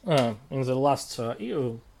in the last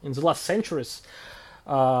centuries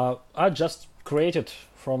are just created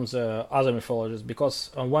from the other mythologies. Because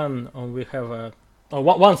when we have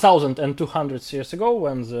 1,200 years ago,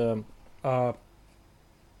 when the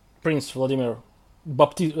Prince Vladimir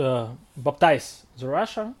baptized the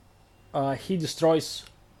Russia, he destroys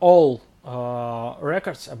all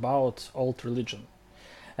records about old religion.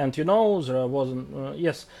 And there wasn't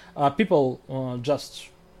people just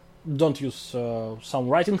don't use some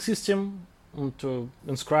writing system to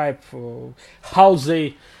inscribe how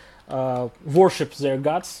they worship their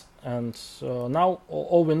gods, and now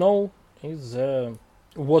all we know is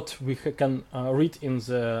what we can read in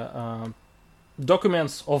the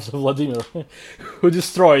documents of the Vladimir who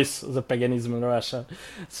destroys the paganism in Russia.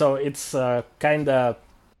 So it's kind of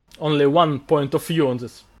only one point of view on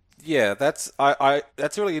this. Yeah, that's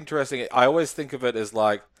really interesting. I always think of it as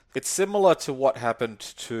it's similar to what happened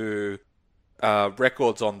to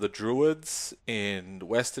records on the Druids in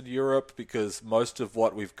Western Europe, because most of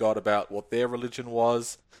what we've got about what their religion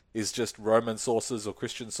was is just Roman sources or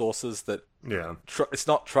Christian sources that it's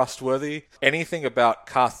not trustworthy. Anything about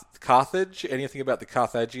Carthage, anything about the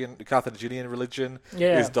Carthaginian religion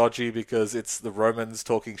is dodgy, because it's the Romans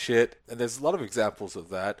talking shit, and there's a lot of examples of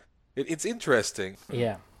that. It's interesting.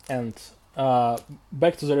 Yeah, and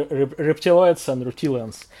back to the reptiloids and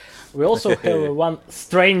reptilians. We also have one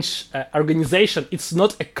strange organization. It's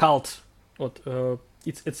not a cult.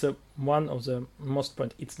 It's one of the most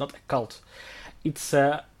point. It's not a cult. It's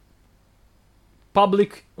a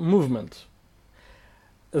public movement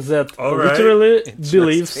that literally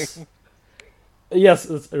believes. Yes,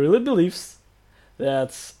 it really believes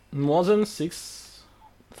that more than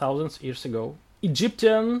 6,000 years ago,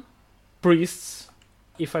 Egyptian priests,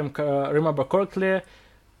 if I remember correctly,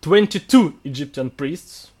 22 Egyptian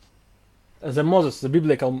priests. The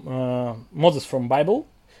biblical Moses from Bible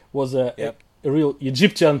was a real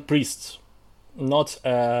Egyptian priest, not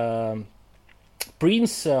a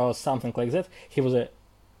prince or something like that. He was a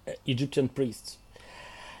Egyptian priest,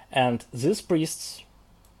 and these priests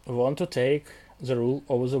want to take the rule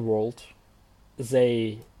over the world.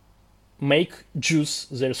 They make Jews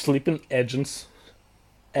their sleeping agents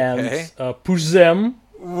and push them.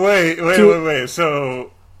 Wait.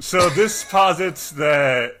 So this posits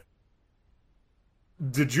that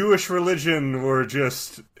the Jewish religion were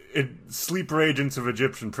just sleeper agents of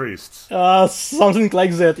Egyptian priests. Something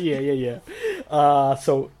like that. Yeah.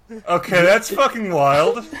 So. Okay, that's fucking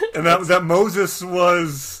wild. And that Moses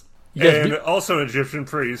was also an Egyptian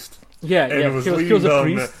priest. Yeah, and was he leaving was a them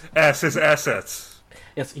priest. as his assets.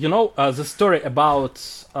 Yes, you know the story about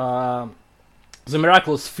the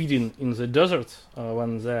miraculous feeding in the desert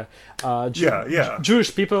when the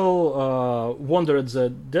Jewish people wandered the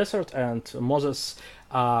desert and Moses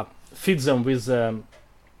feeds them with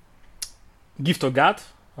gift of God,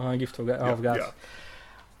 of God. Yeah.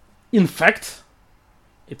 In fact,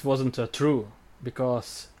 it wasn't true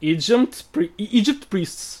because Egypt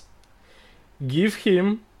priests gave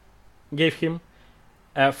him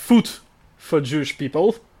food for Jewish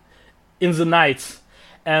people in the night,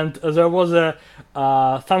 and there was a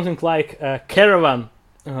something like a caravan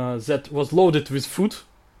that was loaded with food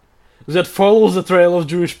that follows the trail of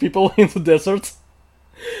Jewish people in the desert.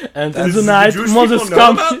 And in the night, Moses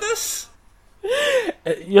comes. About this?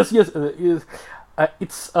 Yes.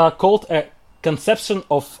 It's called a conception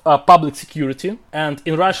of public security, and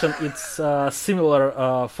in Russian it's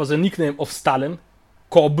similar for the nickname of Stalin,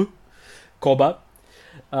 Koba.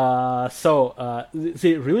 So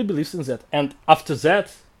they really believe in that, and after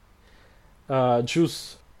that,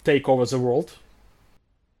 Jews take over the world.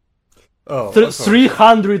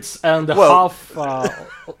 300 and a half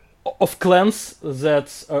of clans that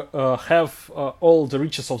have all the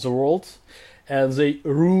riches of the world, and they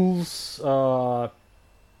rules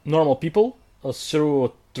normal people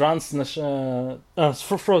through transnational,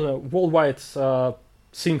 for the worldwide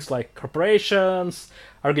things like corporations,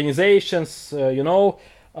 organizations.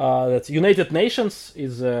 That United Nations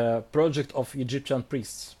is a project of Egyptian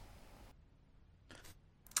priests.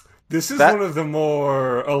 This is one of the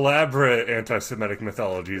more elaborate anti-Semitic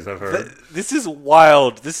mythologies I've heard. This is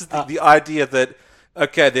wild. This is the idea that,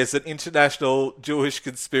 okay, there's an international Jewish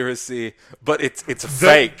conspiracy, but it's a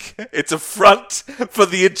fake. It's a front for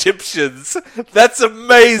the Egyptians. That's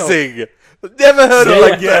amazing. Never heard of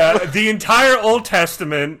like that. Yeah, the entire Old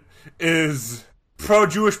Testament is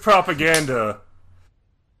pro-Jewish propaganda.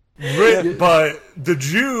 But the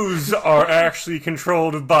Jews are actually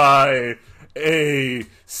controlled by a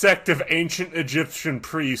sect of ancient Egyptian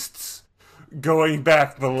priests going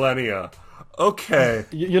back millennia. Okay.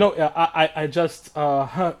 I just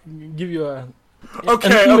give you a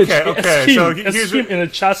Okay. So here's in a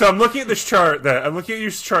chat. So I'm looking at this chart. I'm looking at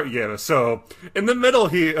your chart, yeah. So in the middle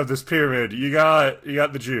here of this pyramid, you got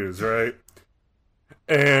the Jews, right?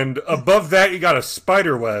 And above that, you got a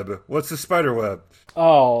spider web. What's the spider web?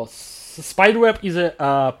 Oh, spiderweb is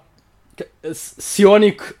a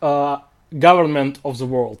psionic government of the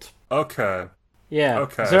world. Okay. Yeah.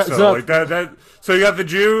 Okay. So like that. So you got the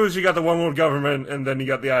Jews, you got the one world government, and then you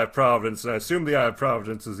got the Eye of Providence. And I assume the Eye of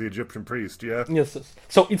Providence is the Egyptian priest. Yeah. Yes.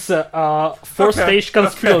 So it's a four-stage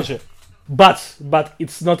conspiracy, but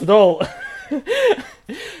it's not at all.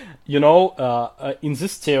 In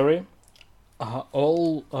this theory. I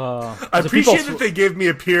appreciate that they gave me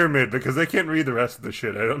a pyramid because they can't read the rest of the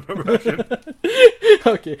shit. I don't know Russian.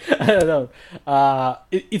 Okay, I don't know.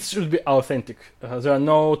 It should be authentic. There are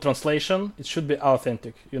no translation. It should be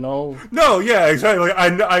authentic. No, yeah, exactly.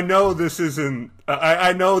 Like, I know this isn't.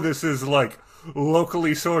 I know this is like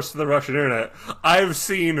locally sourced to the Russian internet. I've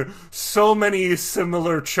seen so many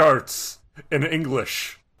similar charts in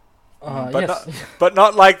English. Yes. But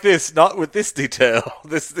not like this. Not with this detail.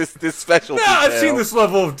 This special. No, detail. I've seen this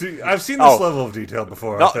level of. I've seen this level of detail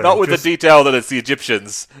before. Not with the detail that it's the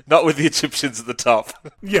Egyptians. Not with the Egyptians at the top.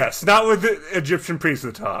 Yes, not with the Egyptian priest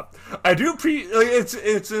at the top. I do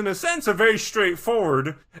it's in a sense a very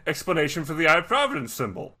straightforward explanation for the Eye of Providence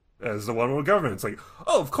symbol as the one world government. It's like,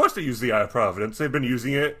 of course they use the Eye of Providence. They've been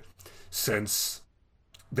using it since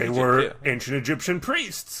they were ancient Egyptian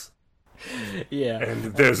priests. Yeah.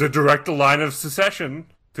 And there's a direct line of succession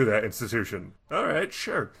to that institution. All right,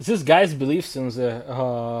 sure. This guy's believes in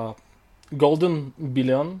the golden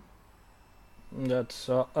billion. That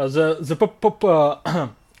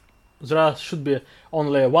there should be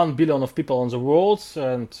only 1 billion of people on the world,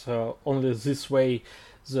 and only this way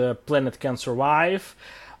the planet can survive.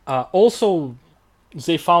 Also,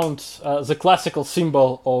 they found the classical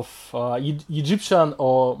symbol of Egyptian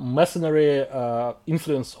or mercenary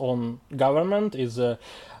influence on government is,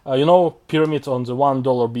 pyramid on the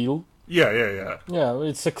 $1 bill. Yeah. Yeah,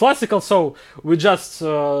 it's a classical, so we just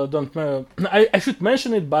don't know. I should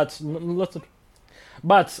mention it, but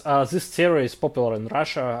this theory is popular in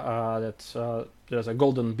Russia, that there's a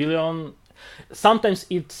golden billion. Sometimes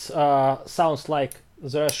it sounds like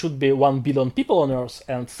there should be 1 billion people on Earth,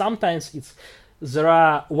 and sometimes there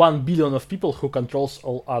are 1 billion of people who controls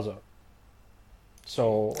all other.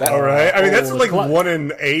 So all right. I mean, that's like 1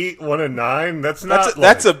 in 8, 1 in 9.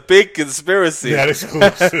 That's a big conspiracy. That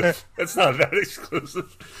exclusive. That's not that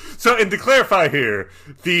exclusive. So, and to clarify here,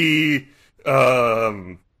 the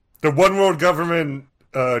The one world government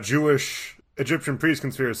Jewish Egyptian priest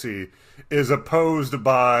conspiracy is opposed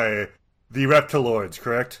by the reptiloids,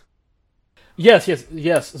 correct? Yes.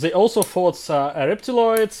 They also fought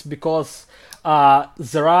reptiloids because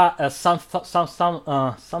there are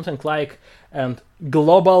something like a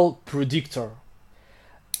global predictor.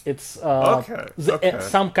 It's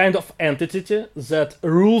some kind of entity that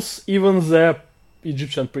rules even the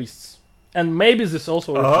Egyptian priests. And maybe this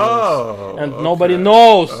also and nobody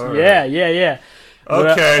knows. Right. Yeah.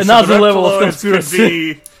 Okay, another so level of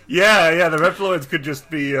conspiracy. The reptiloids could just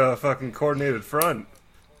be a fucking coordinated front.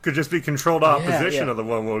 Could just be controlled opposition of the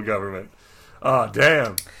one world government. Oh,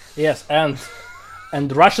 damn. Yes, and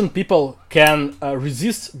Russian people can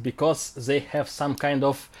resist because they have some kind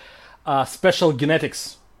of special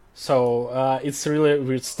genetics. So it's really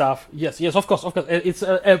weird stuff. Yes, of course. It's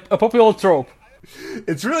a popular trope.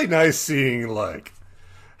 It's really nice seeing like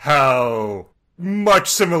how much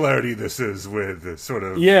similarity this is with sort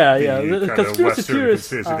of the kind of Western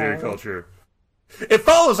conspiracy theory culture. It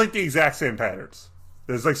follows like the exact same patterns.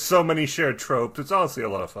 There's like so many shared tropes. It's honestly a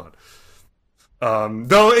lot of fun.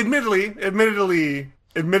 Though admittedly,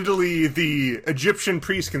 the Egyptian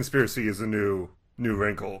priest conspiracy is a new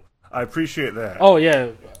wrinkle. I appreciate that. Oh yeah,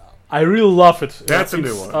 I really love it. That's a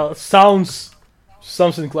new one. Sounds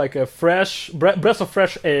something like a fresh breath of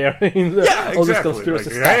fresh air in all this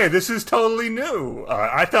conspiracy stuff. Hey, this is totally new.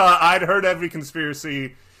 I thought I'd heard every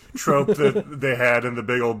conspiracy trope that they had in the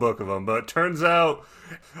big old book of them, but it turns out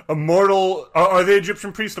immortal. Are the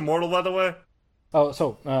Egyptian priests immortal, by the way?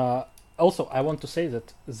 Also, I want to say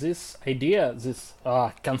that this idea, this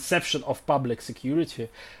conception of public security,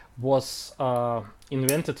 was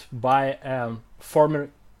invented by a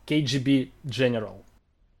former KGB general.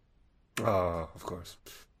 Of course.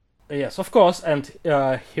 Yes, of course, and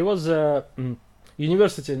he was a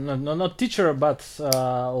university, not teacher, but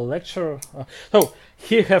lecturer. So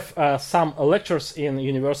he have some lectures in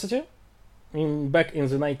university, back in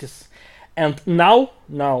the 90s, and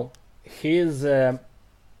now he is a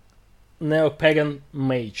neo-pagan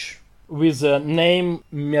mage with the name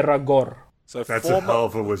Miragor. So that's a hell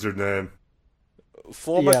of a wizard name.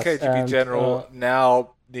 Former KGB general,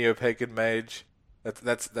 now neo-pagan mage.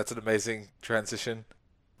 That's an amazing transition.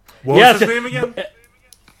 What was his name again?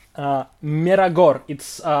 Miragor.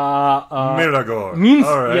 It's Miragor. Means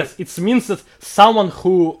all right. Yes, it means that someone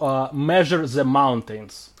who measures the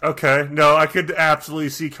mountains. Okay, no, I could absolutely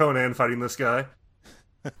see Conan fighting this guy.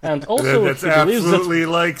 And also, that's absolutely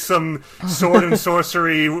like some sword and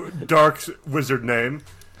sorcery dark wizard name.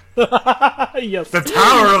 Yes. The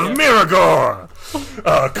Tower of Miragor.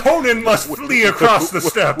 Conan must flee across the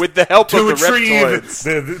steppe with the help to of the retrieve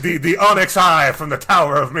reptoids. the onyx eye from the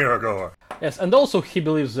Tower of Miragor. Yes, and also he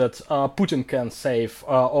believes that Putin can save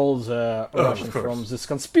all the Russians from this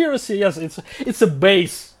conspiracy. Yes, it's a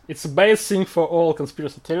base. It's a base thing for all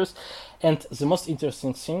conspiracy theories. And the most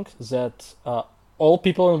interesting thing that all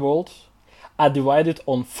people in the world are divided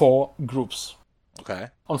on 4 groups. Okay.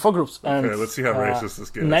 On 4 groups. And let's see how racist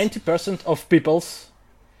this gets. 90% of peoples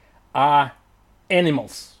are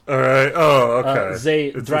animals. Alright, okay.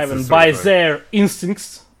 They driven by their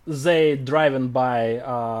instincts. They driven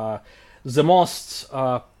by the most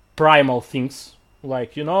primal things.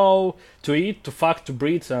 Like, to eat, to fuck, to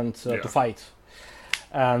breed, and to fight.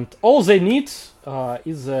 And all they need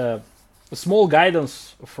is a small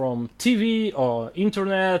guidance from TV or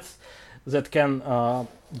internet that can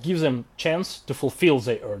give them chance to fulfill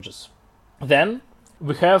their urges. Then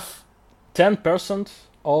we have 10%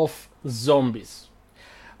 of zombies.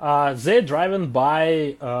 They're driven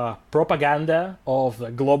by propaganda of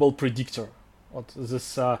the global predictor,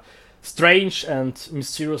 this strange and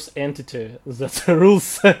mysterious entity that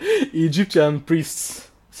rules Egyptian priests.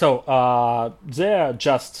 So they're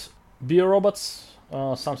just biorobots,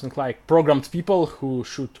 something like programmed people who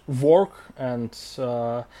should work and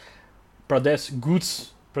produce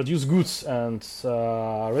goods and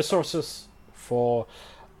resources for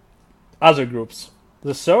other groups.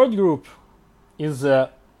 The third group is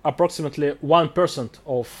approximately 1%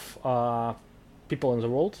 of people in the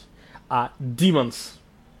world are demons.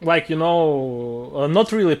 Like,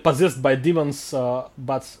 not really possessed by demons,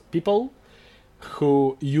 but people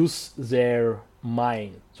who use their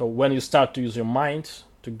mind. So when you start to use your mind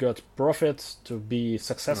to get profit, to be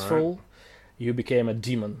successful, you became a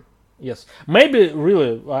demon. Yes, maybe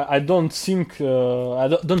really. I don't think I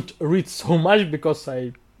don't read so much because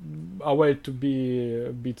I avoid to be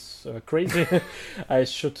a bit crazy. I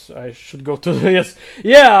should go to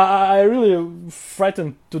I really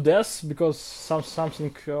frightened to death because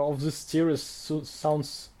something of this series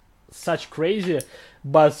sounds such crazy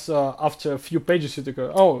but after a few pages you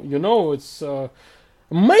go, oh, it's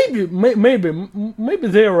maybe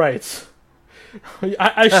they're right.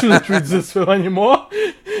 I shouldn't read this anymore.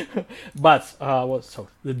 But so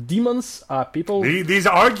the demons are people. These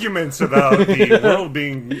arguments about the world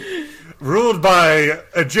being ruled by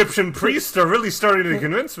Egyptian priests are really starting to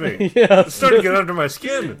convince me. Yes. It's starting to get under my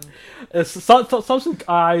skin. Something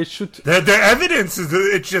I should. The evidence is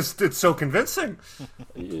it's so convincing.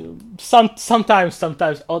 Sometimes.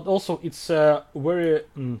 Also, it's a very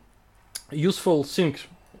useful thing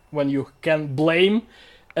when you can blame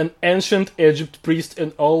an ancient Egypt priest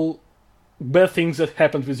and all bad things that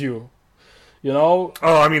happened with you. Oh,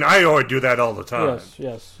 I mean, I already do that all the time.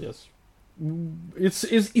 Yes.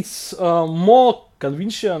 It's more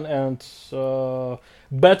convincing and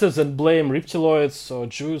better than blame reptiloids or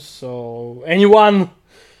Jews or anyone.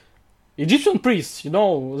 Egyptian priests,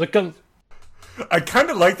 I kind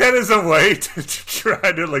of like that as a way to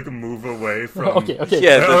try to move away from. Okay.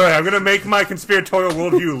 Yeah, All right, I'm going to make my conspiratorial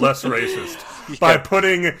worldview less racist by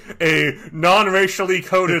putting a non-racially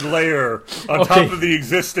coded layer on top of the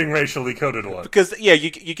existing racially coded one. because you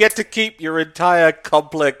get to keep your entire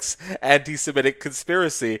complex anti-Semitic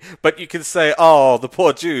conspiracy, but you can say, oh, the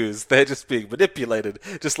poor Jews, they're just being manipulated,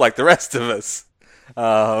 just like the rest of us.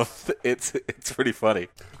 It's pretty funny.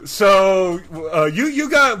 So we've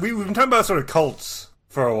been talking about sort of cults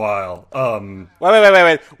for a while.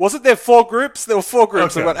 Wait. Wasn't there 4 groups? There were 4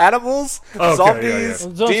 groups. Okay. We've got animals, Okay, zombies,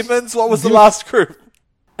 yeah. demons. What was the last group?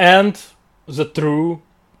 And the true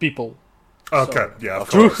people. Okay, yeah, of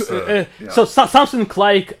True. course. So something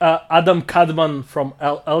like Adam Kadmon from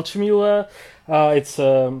Alchemilla. It's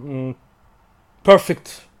a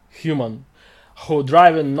perfect human who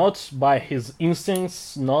driven not by his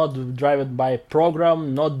instincts, not driven by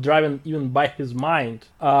program, not driven even by his mind.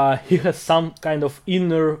 He has some kind of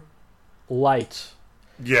inner light.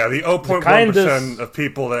 Yeah, the 0.1% of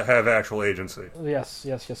people that have actual agency. Yes.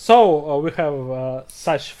 So we have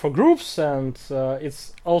such 4 groups, and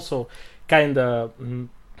it's also kind of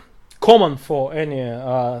common for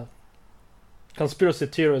any conspiracy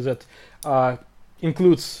theory that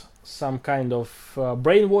includes some kind of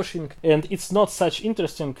brainwashing, and it's not such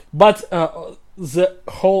interesting. But the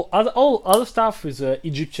whole all other stuff with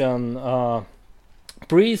Egyptian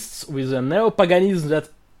priests, with a neo-paganism that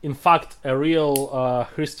in fact a real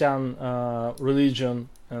Christian religion,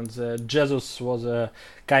 and Jesus was a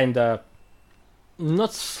kind of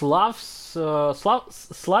not Slavic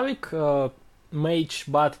mage,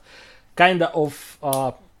 but kind of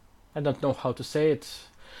I don't know how to say it.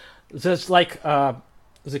 There's like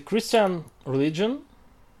the Christian religion,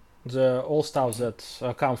 the all stuff that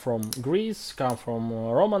come from Greece, come from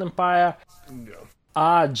Roman Empire,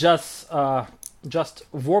 are just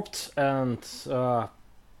warped and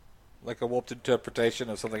Like a warped interpretation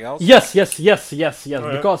of something else? yes.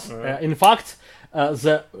 Because in fact,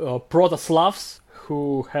 the proto-Slavs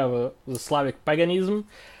who have the Slavic paganism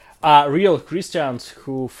are real Christians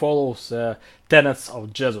who follow the tenets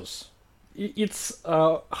of Jesus. It's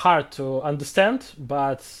hard to understand,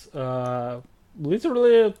 but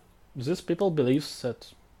literally these people believe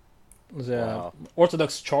that the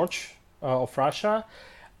Orthodox Church of Russia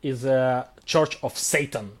is a church of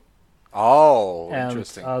Satan. Oh, And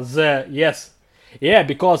interesting.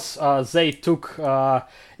 because they took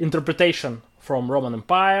interpretation from Roman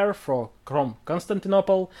Empire, from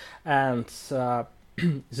Constantinople, and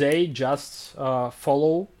they just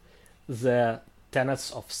follow the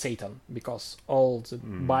tenets of Satan, because all the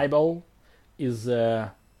Bible is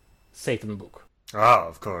a Satan book. Ah,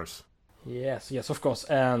 of course. Yes, of course.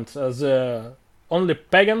 And the only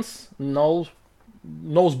pagans knows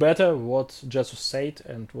better what Jesus said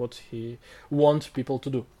and what he wants people to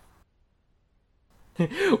do.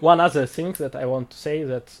 One other thing that I want to say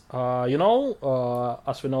that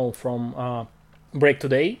as we know from Break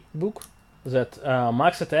Today book, that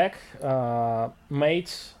Max Attack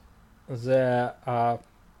made the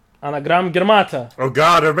anagram Germata. Oh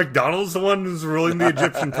God, are McDonald's the one who's ruling the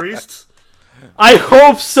Egyptian priests? I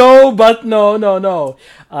hope so, but no.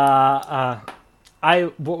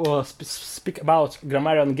 I speak about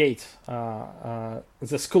Grammarian Gate,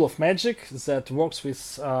 the school of magic that works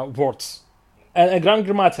with words. And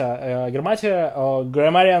Grammata or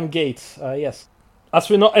Grammarian Gate, yes. As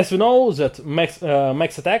we know that Max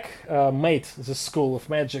Attack made the school of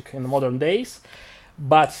magic in modern days,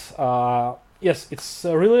 but yes, it's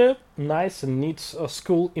a really nice and neat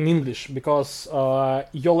school in English, because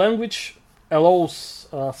your language allows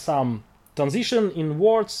some transition in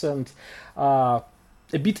words and a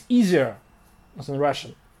bit easier than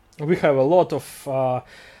Russian. We have a lot of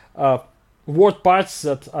word parts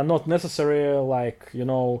that are not necessary, like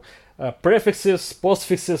prefixes,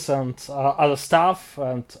 postfixes, and other stuff,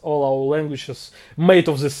 and all our languages made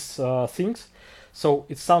of these things. So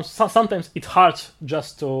it sounds sometimes it's hard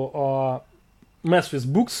just to mess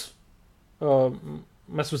with books,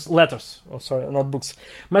 mess with letters. Oh, sorry, not books.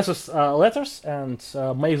 Mess with letters and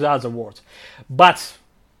make the other word. But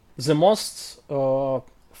the most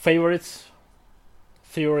favorite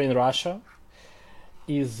theory in Russia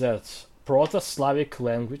is that Proto-Slavic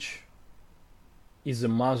language is the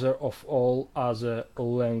mother of all other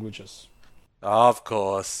languages. Of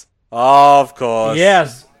course. Of course.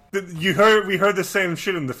 Yes. We heard the same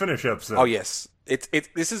shit in the Finnish episode. Oh yes.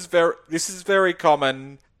 This is very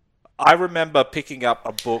common. I remember picking up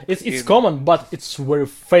a book. It's common, but it's very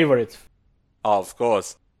favorite. Oh, of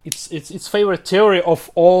course. It's favorite theory of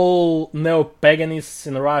all neo-paganists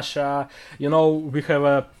in Russia. We have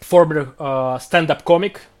a former stand-up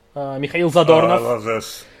comic, Mikhail Zadornov. I love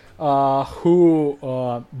this.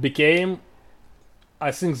 Who became,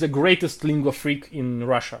 I think, the greatest lingua freak in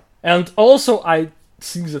Russia. And also, I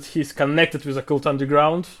think that he's connected with Occult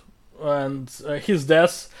Underground, and his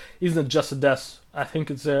death isn't just a death. I think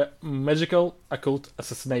it's a magical occult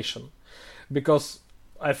assassination, because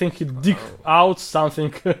I think he dig out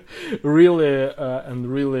something really and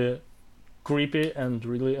really creepy and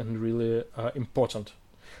really important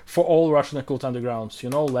for all Russian occult undergrounds.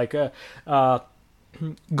 Like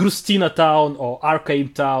Grustina town or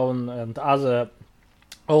Arcane town and other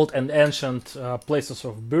old and ancient places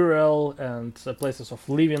of burial and places of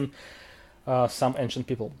living some ancient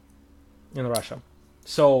people in Russia.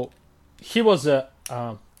 So he was a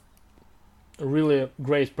really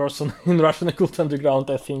great person in Russian occult underground,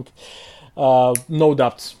 I think, no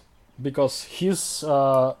doubt, because his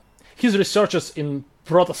researches in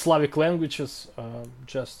Proto-Slavic languages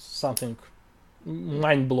just something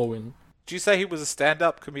mind-blowing. Do you say he was a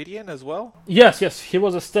stand-up comedian as well? Yes, he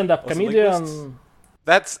was a stand-up comedian.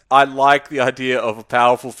 I like the idea of a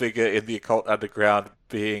powerful figure in the occult underground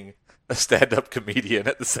being a stand-up comedian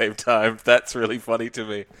at the same time. That's really funny to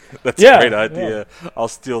me. That's a great idea. Yeah. I'll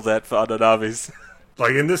steal that for Ananamis.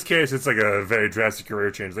 Like in this case, it's like a very drastic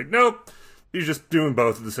career change. Like, nope, he's just doing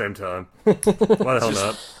both at the same time. Why the hell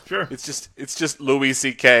not? Sure. It's just Louis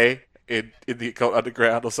C.K. in the occult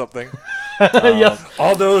underground or something. Yes.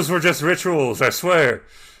 All those were just rituals, I swear.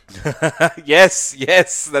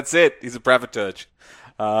 Yes, that's it. He's a bravaturge.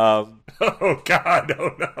 Oh God,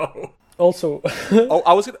 oh no. Also,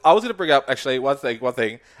 I was gonna bring up actually one thing,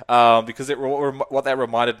 because what that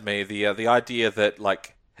reminded me, the idea that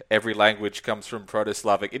like every language comes from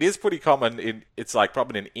Proto-Slavic. It is pretty common it's like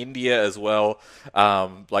probably in India as well.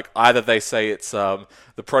 Like either they say it's the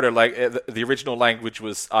the original language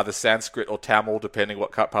was either Sanskrit or Tamil, depending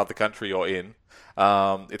what part of the country you're in.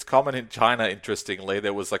 It's common in China. Interestingly,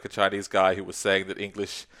 there was like a Chinese guy who was saying that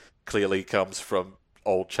English clearly comes from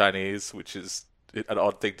Old Chinese, which is an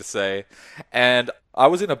odd thing to say. And I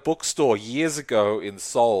was in a bookstore years ago in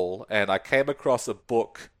Seoul, and I came across a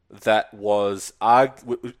book that was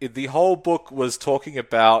the whole book was talking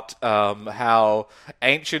about how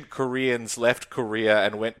ancient Koreans left Korea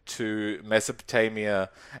and went to Mesopotamia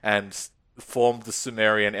and formed the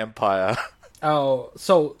Sumerian Empire. Oh,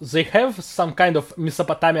 so they have some kind of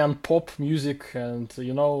Mesopotamian pop music, and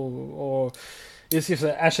or this is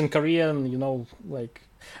an ancient Korean, like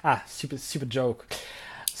stupid joke.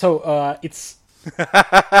 So it's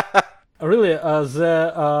really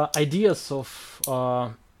the ideas of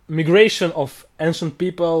migration of ancient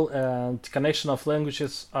people and connection of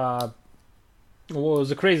languages was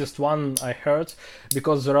the craziest one I heard,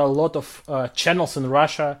 because there are a lot of channels in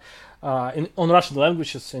Russia on Russian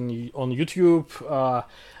languages on YouTube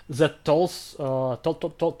that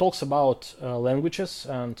talks about languages,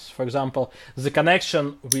 and for example the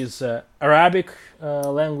connection with Arabic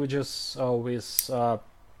languages or with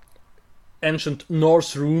ancient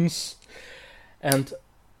Norse runes, and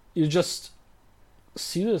you just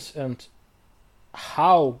see this and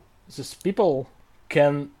how these people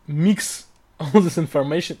can mix all this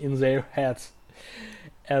information in their heads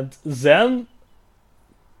and then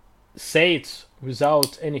say it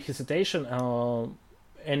without any hesitation,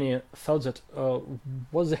 any thought that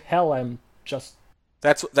what the hell, I'm just...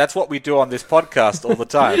 That's what we do on this podcast all the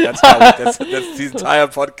time. That's the entire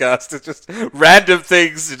podcast. It's just random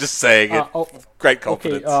things, you're just saying it with great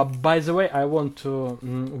confidence. Okay, by the way, I want to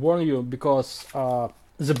warn you, because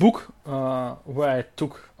the book where I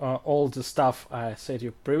took all the stuff I said to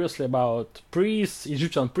you previously about priests,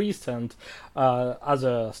 Egyptian priests, and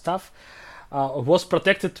other stuff was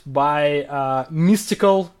protected by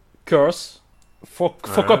mystical curse for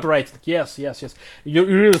Alright. copyright. Yes. You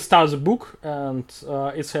really start the book, and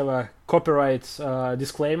it's have a copyright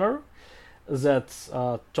disclaimer that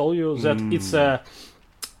told you that it's a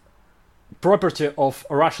property of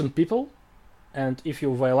Russian people, and if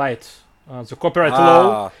you violate the copyright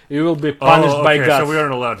law, you will be punished by God. So we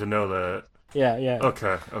aren't allowed to know that. Yeah.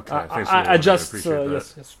 Okay. Thanks for I just appreciate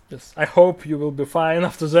that. yes. I hope you will be fine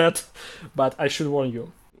after that, but I should warn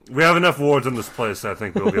you. We have enough wards in this place. I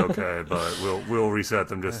think we'll be okay, but we'll reset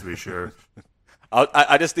them just to be sure.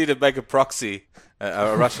 I just need to make a proxy,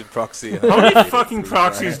 a Russian proxy. How many fucking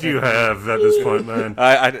proxies do you have at this point, man?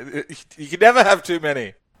 You can never have too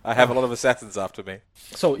many. I have a lot of assassins after me.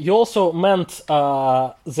 So you also meant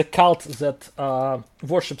the cult that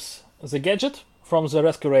worships the gadget from the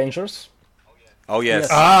Rescue Rangers. Oh yes.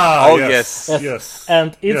 Yes.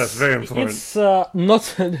 And it's very important. It's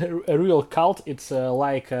not a real cult. It's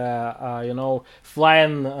like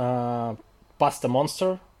flying pasta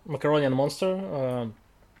monster, macaronian monster.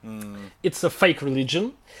 It's a fake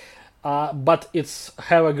religion, but it's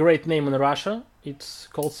have a great name in Russia. It's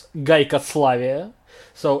called Gaikoslavia.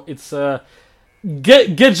 So it's a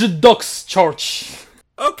gadget dogs church.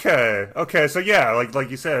 Okay. So yeah, like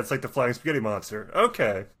you said, it's like the flying spaghetti monster.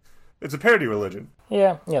 Okay. It's a parody religion.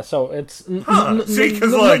 Yeah. So it's See,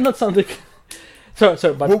 because not something.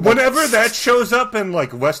 Sorry, but whenever that shows up in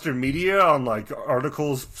like Western media on like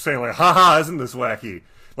articles saying like, "Haha, isn't this wacky?"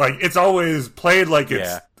 Like it's always played like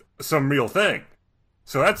it's some real thing.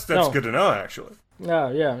 So that's good to know, actually. Yeah.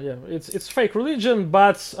 It's fake religion,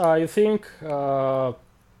 but I think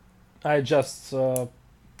I just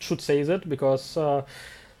should say that because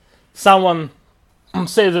someone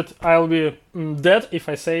say that I'll be dead if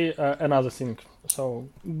I say another thing. So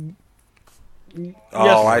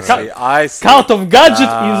I see. Cult of Gadget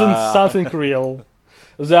isn't something real.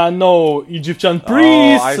 There are no Egyptian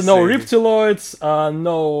priests, no reptiloids,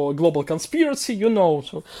 no global conspiracy.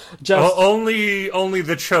 So just only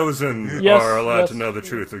the chosen are allowed to know the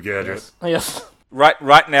truth of Gadget. Yes.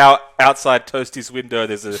 Right now, outside Toasty's window,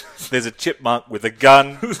 there's a chipmunk with a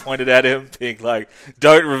gun pointed at him, being like,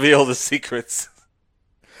 "Don't reveal the secrets."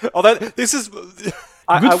 Although this is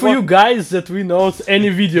good for you guys that we know any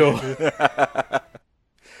video.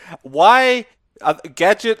 Why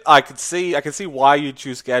Gadget? I can see why you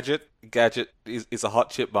choose Gadget. Gadget is a hot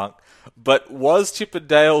chipmunk. But was Chip and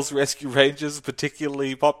Dale's Rescue Rangers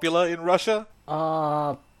particularly popular in Russia?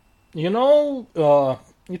 It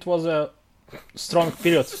was a strong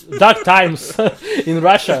period, dark times in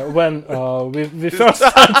Russia when we first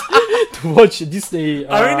started to watch Disney.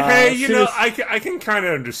 I mean, hey, series. I can kind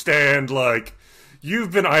of understand, like,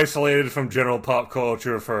 you've been isolated from general pop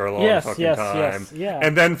culture for a long fucking time. Yeah.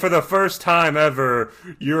 And then for the first time ever,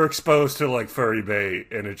 you're exposed to, like, furry bait,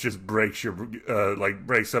 and it just breaks your,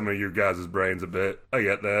 breaks some of your guys' brains a bit. I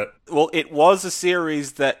get that. Well, it was a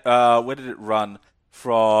series that, when did it run?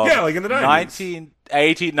 From like in the 90s.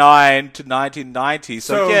 1989 to 1990.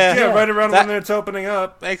 So right around when it's opening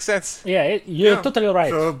up. Makes sense. Yeah, you're totally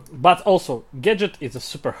right. But also, Gadget is a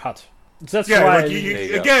super hot. That's why. Like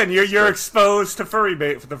you're exposed to furry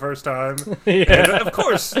bait for the first time. And of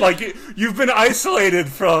course, like you've been isolated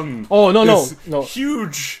from. No.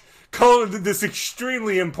 Huge, this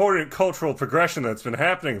extremely important cultural progression that's been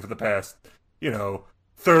happening for the past,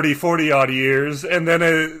 30, 40 odd years, and then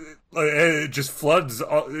it just floods.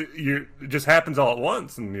 It just happens all at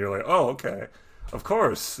once, and you're like, oh, okay, of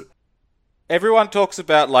course. Everyone talks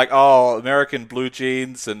about American blue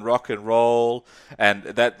jeans and rock and roll, and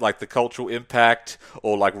that like the cultural impact,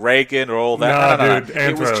 or like Reagan, or all that. No.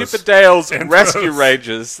 It was Chip and Dale's Rescue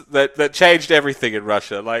Rangers that changed everything in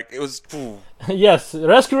Russia. Like it was. Yes,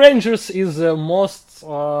 Rescue Rangers is the most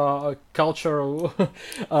cultural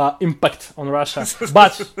impact on Russia.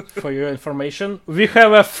 But for your information, we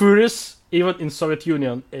have a furious even in Soviet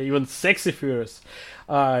Union, even sexy furious.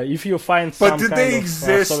 If you find some kind of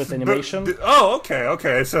Soviet animation.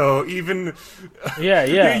 Okay. So even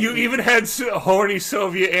you even had horny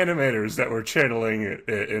Soviet animators that were channeling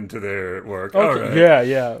it into their work. Okay. Right.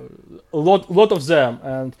 Yeah, a lot of them,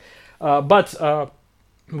 and but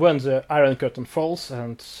when the Iron Curtain falls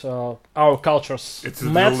and our cultures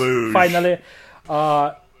met finally,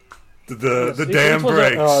 the dam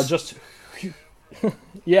breaks.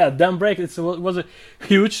 Dam break. It was a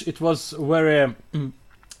huge. It was very.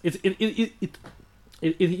 It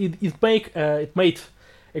made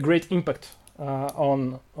a great impact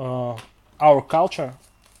on our culture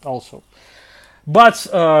also. But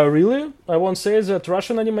really, I won't say that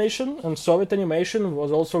Russian animation and Soviet animation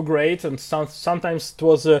was also great, and sometimes it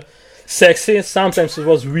was sexy, sometimes it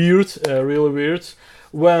was weird, really weird.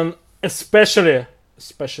 When especially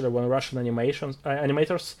especially when Russian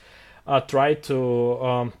animators try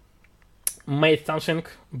to make something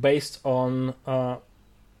based on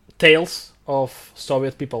tales of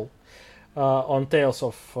Soviet people, on tales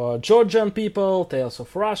of Georgian people, tales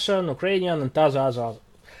of Russian, Ukrainian, and other.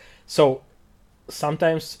 So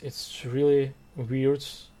sometimes it's really weird,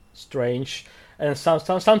 strange, and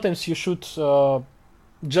sometimes you should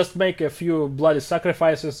just make a few bloody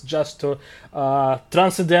sacrifices just to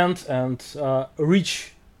transcend and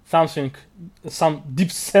reach something, some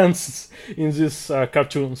deep sense in these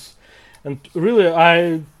cartoons. And really,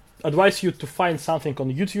 I advise you to find something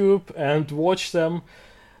on YouTube and watch them,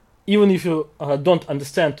 even if you don't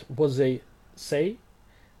understand what they say.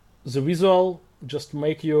 The visual just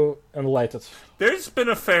make you enlightened. There's been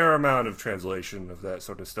a fair amount of translation of that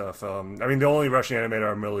sort of stuff. I mean, the only Russian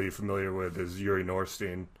animator I'm really familiar with is Yuri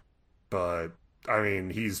Norstein, but I mean,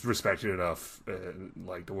 he's respected enough in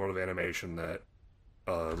like the world of animation that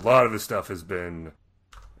a lot of his stuff has been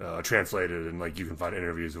translated, and like you can find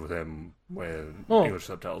interviews with him with English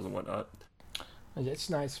subtitles and whatnot. That's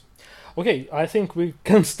nice. Okay, I think we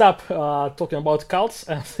can stop talking about cults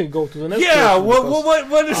and go to the next. Yeah,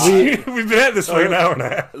 what is we've been at this for an hour and a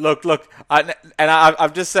half. Look, I'm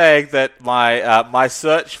just saying that my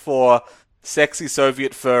search for sexy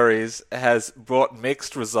Soviet furries has brought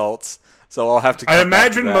mixed results, so I'll have to. I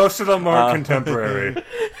imagine most of them are contemporary.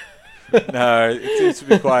 No, it seems to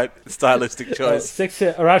be quite a stylistic choice.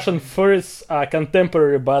 Sexy Russian furries are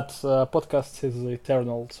contemporary, but podcast is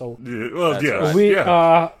eternal. So we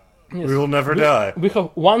will never die. We have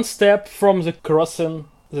one step from the crossing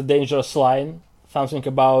the dangerous line. Something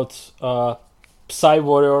about Psy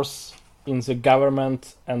warriors in the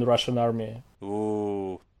government and Russian army.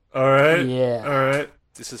 Ooh. All right. Yeah. All right.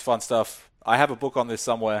 This is fun stuff. I have a book on this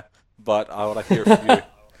somewhere, but I want to hear from you.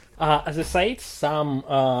 As I said, some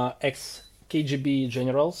ex-KGB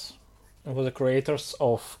generals were the creators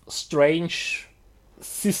of strange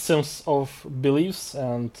systems of beliefs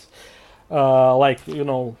and,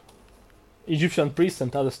 Egyptian priests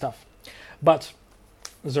and other stuff. But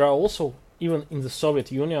there are also, even in the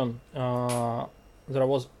Soviet Union, there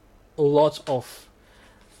was a lot of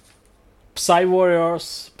Psy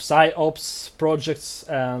warriors, Psy ops projects,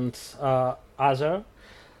 and other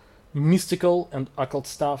mystical and occult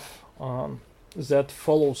stuff that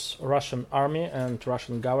follows Russian army and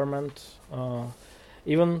Russian government,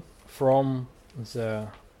 even from the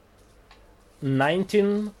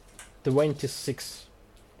 1926.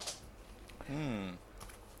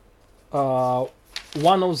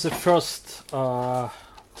 One of the first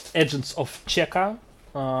agents of Cheka,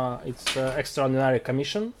 its extraordinary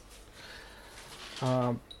commission,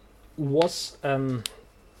 was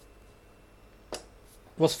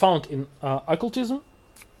found in occultism.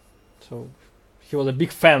 So he was a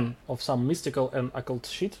big fan of some mystical and occult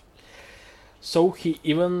shit. So he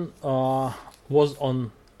even was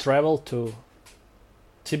on travel to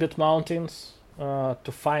Tibet mountains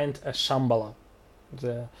to find a Shambhala,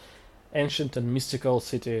 the ancient and mystical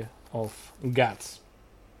city of gods.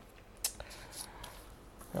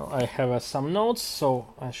 Now I have some notes, so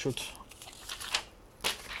I should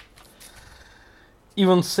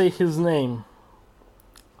even say his name.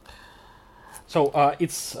 So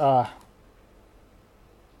it's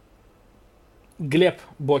Gleb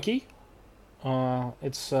Boki.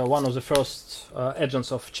 It's one of the first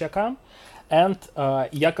agents of Cheka, and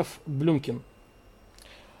Yakov Blumkin.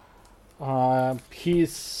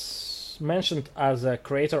 He's mentioned as a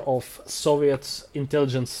creator of Soviet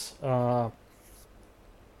intelligence.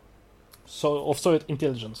 Soviet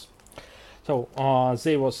intelligence. So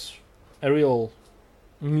they was a real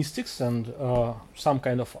mystics and some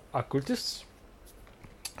kind of occultists,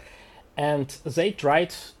 and they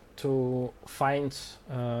tried to find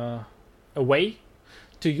a way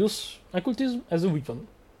to use occultism as a weapon.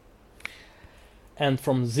 And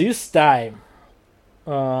from this time,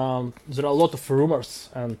 there are a lot of rumors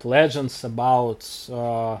and legends about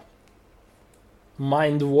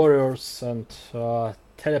mind warriors and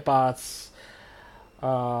telepaths,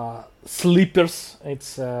 sleepers.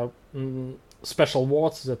 It's special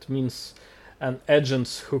words that means an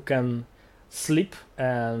agents who can sleep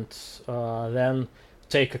and then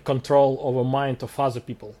take a control over mind of other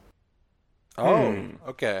people. Oh,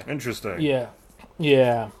 okay. Interesting. Yeah.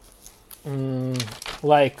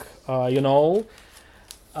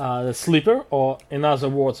 The sleeper, or in other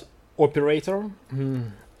words, operator,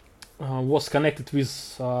 was connected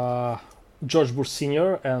with George Bush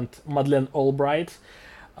Sr. and Madeleine Albright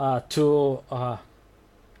to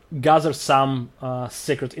gather some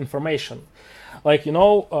secret information. A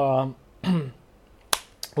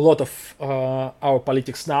lot of our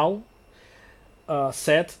politics now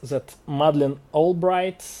said that Madeleine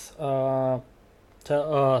Albright told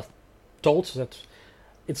that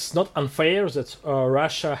it's not unfair that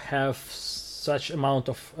Russia have such amount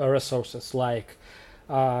of resources like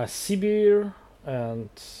Siberia, and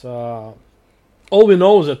all we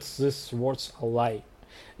know that these words are lie.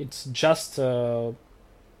 It's just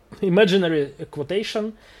imaginary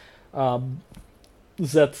quotation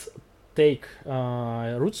that take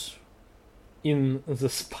roots in the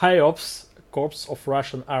spy ops corps of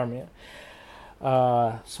Russian army.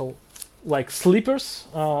 So, like sleepers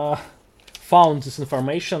found this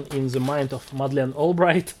information in the mind of Madeleine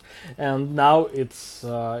Albright, and now it's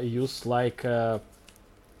used like a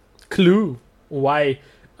clue why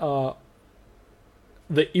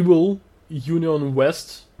the evil United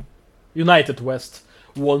West,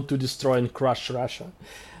 want to destroy and crush Russia.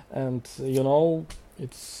 And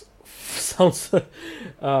it sounds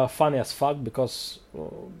funny as fuck, because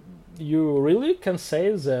you really can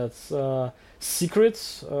say that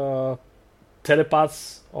secret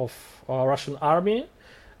telepaths of Russian army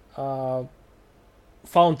found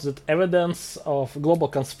that evidence of global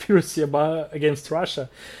conspiracy against Russia,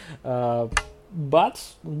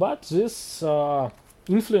 but this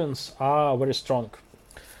influence are very strong.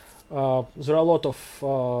 There are a lot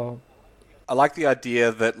of I like the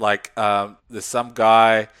idea that there's some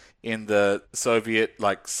guy in the Soviet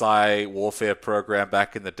psi warfare program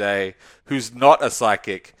back in the day who's not a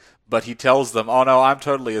psychic, but he tells them, "Oh no, I'm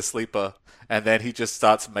totally a sleeper." And then he just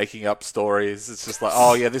starts making up stories. It's just like,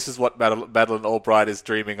 oh yeah, this is what Madeleine Albright is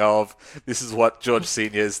dreaming of. This is what George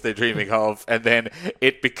they're dreaming of. And then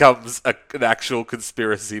it becomes an actual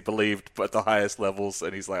conspiracy believed at the highest levels.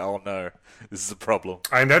 And he's like, oh no, this is a problem.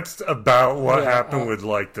 And that's about what happened with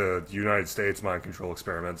the United States mind control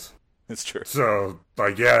experiments. It's true. So,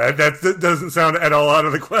 that doesn't sound at all out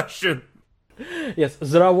of the question. Yes,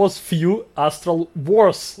 there was few astral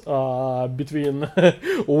wars between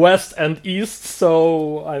West and East,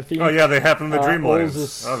 so I think... Oh yeah, they happen in the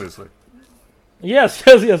Dreamlands, obviously. Yes.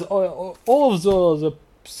 All of the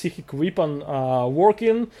psychic weapon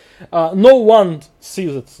working. No one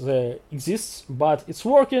sees it exists, but it's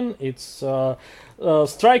working, it's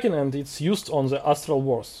striking, and it's used on the astral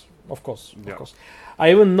wars, of course. Yeah. Of course. I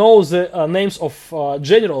even know the names of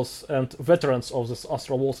generals and veterans of the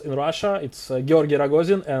astral wars in Russia. It's Georgy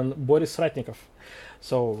Rogozin and Boris Ratnikov.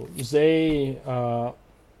 So they are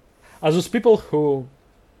those people who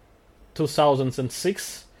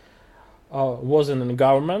 2006 was in the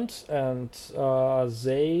government, and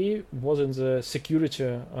they was in the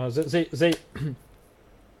security.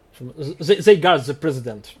 They guard the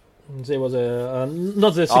president. They was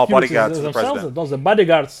not the security bodyguards themselves, not the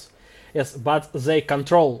bodyguards. Yes, but they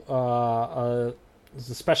control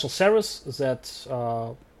the special service that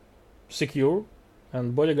secure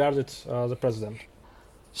and bodyguarded the president.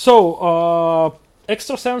 So,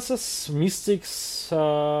 extrasenses, mystics,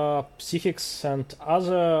 psychics, and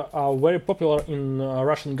other are very popular in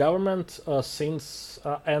Russian government since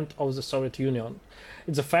end of the Soviet Union.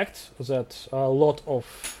 It's a fact that a lot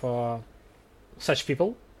of such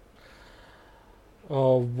people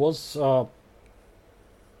was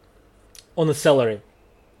on a salary,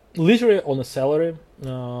 literally on a salary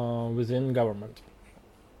within government.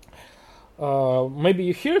 Maybe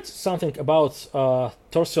you heard something about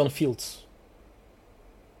torsion fields.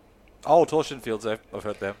 Oh, torsion fields, I've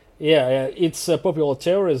heard them. Yeah, it's a popular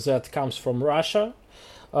theory that comes from Russia.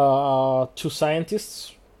 Two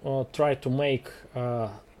scientists try to make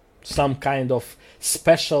some kind of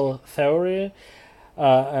special theory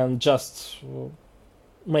and just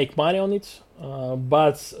make money on it.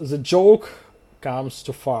 But the joke comes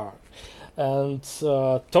too far, and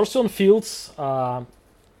torsion fields are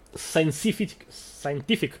scientific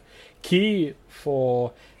key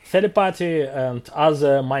for telepathy and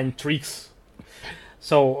other mind tricks.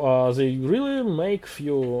 So they really make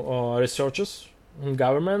few researchers in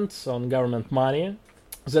government on government money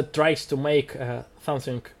that tries to make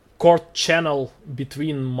something court channel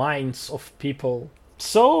between minds of people.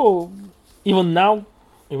 So even now,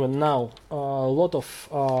 a lot of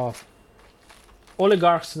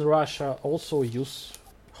oligarchs in Russia also use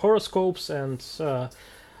horoscopes and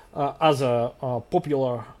other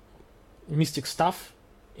popular mystic stuff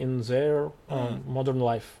in their modern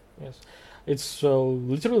life. Yes, it's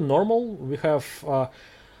literally normal. We have,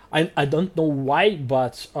 I don't know why,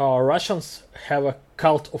 but Russians have a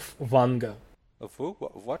cult of Vanga. Of who?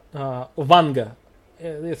 What? Vanga.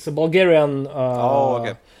 It's a Bulgarian.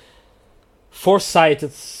 Okay.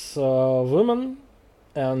 Foresighted women,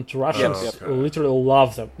 and Russians literally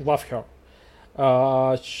love her.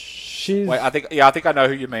 She's. Wait, I think I know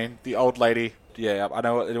who you mean. The old lady. Yeah, I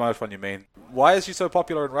know which one you mean. Why is she so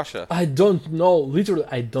popular in Russia? I don't know. Literally,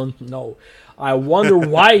 I don't know. I wonder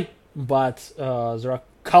why, but there are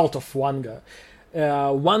cult of Wanga.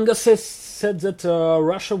 Wanga said that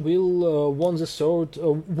Russia will won the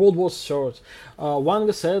World War III.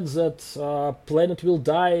 Wanga said that planet will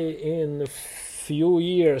die in a few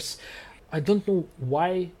years. I don't know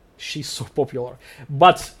why she's so popular.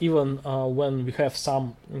 But even when we have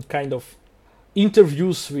some kind of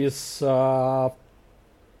interviews with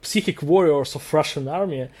psychic warriors of Russian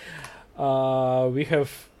army, we have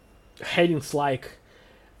headings like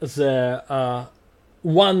the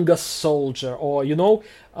Wanga soldier, or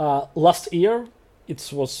last year it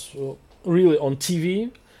was really on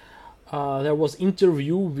TV. There was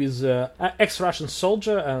interview with ex-Russian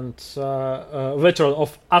soldier and veteran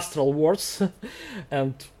of Astral Wars,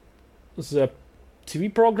 and the TV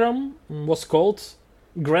program was called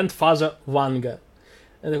Grandfather Wanga.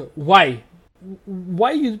 And why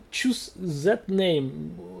you choose that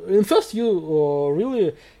name? In first, you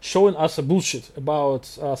really showing us a bullshit about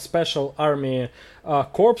special army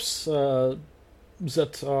corps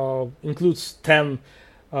that includes 10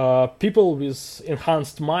 people with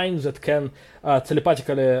enhanced minds that can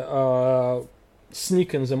telepathically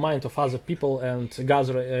sneak in the mind of other people and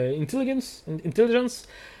gather intelligence.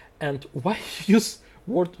 And why use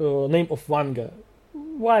name of Wanga?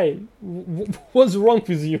 Why? What's wrong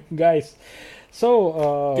with you guys?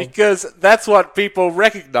 So because that's what people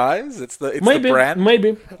recognize. It's the brand.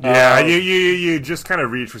 Maybe. Yeah, you just kind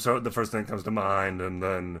of reach for the first thing that comes to mind, and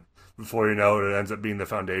then before you know it, it ends up being the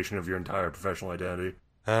foundation of your entire professional identity.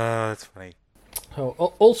 That's funny.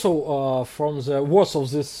 Also, from the words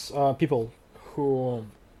of these people who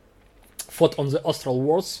fought on the Astral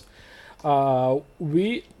Wars,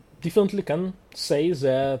 we definitely can say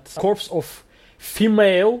that corps of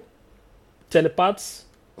female telepaths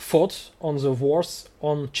fought on the wars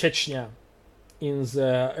on Chechnya in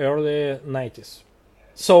the early 90s.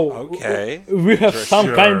 So okay, we have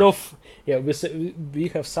some kind of we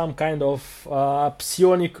have some kind of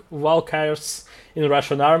psionic Valkyries in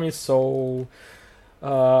Russian army. So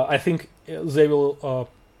I think they will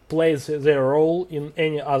play their role in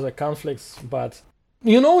any other conflicts. But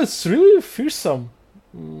it's really fearsome.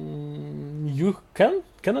 You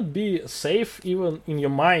cannot be safe even in your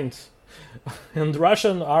mind, and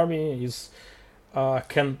Russian army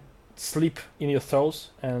can sleep in your thoughts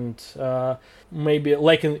and maybe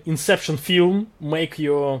like an Inception film make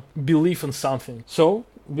you believe in something. So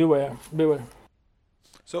beware.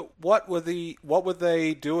 So what were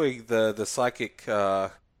they doing, the psychic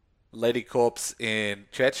lady corps in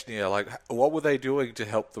Chechnya? Like, what were they doing to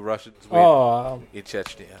help the Russians win in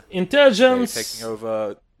Chechnya? Intelligence. Taking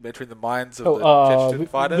over, entering the minds of the Chechen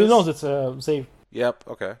fighters? We know that they... Yep,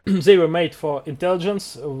 okay. They were made for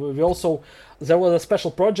intelligence. There was a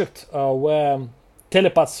special project where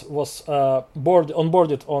telepaths was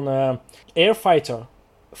onboarded on a air fighter,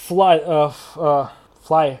 flight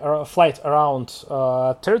around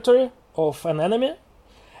territory of an enemy,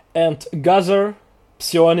 and gather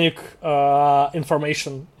psionic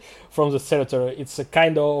information from the territory. It's a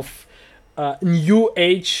kind of new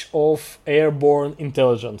age of airborne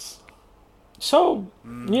intelligence. So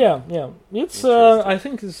yeah, it's I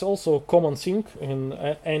think it's also a common thing in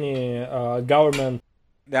any government.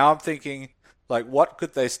 Now I'm thinking, like, what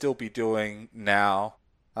could they still be doing now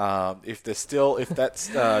if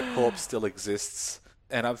that corpse still exists?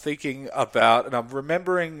 And I'm thinking about, and I'm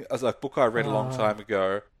remembering as a book I read a long time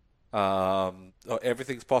ago,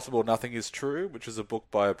 Everything's Possible, Nothing is True, which is a book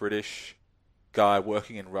by a British guy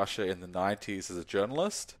working in Russia in the 90s as a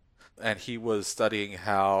journalist, and he was studying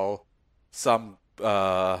how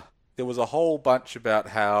there was a whole bunch about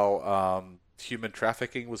how human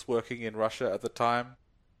trafficking was working in Russia at the time,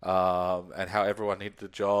 and how everyone needed a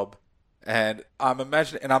job. And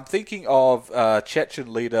I'm thinking of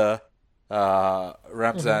Chechen leader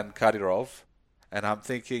Ramzan Kadyrov, and I'm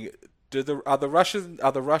thinking, are the Russian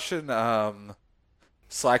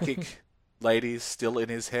psychic ladies still in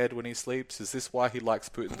his head when he sleeps? Is this why he likes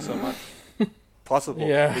Putin so much? Possible.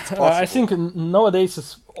 Yeah, it's possible. I think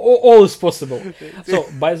nowadays all is possible. So,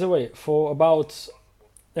 by the way, about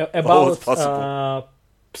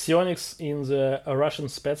psionics in the Russian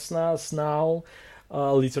Spetsnaz now,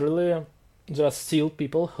 literally, there are still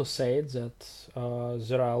people who say that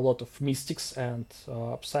there are a lot of mystics and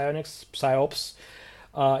psyops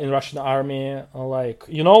in Russian army. Like,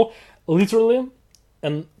 literally,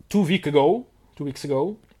 and 2 weeks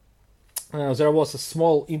ago, there was a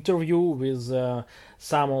small interview with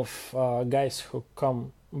some of guys who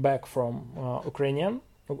come back from Ukraine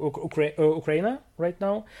right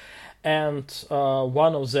now, and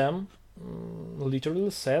one of them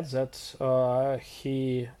literally said that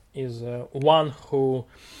he is one who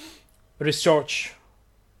research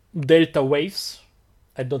delta waves.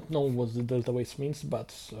 I don't know what the delta waves means,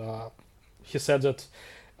 but he said that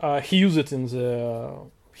he used it in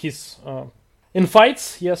his in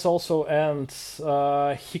fights, yes, also, and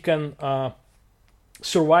he can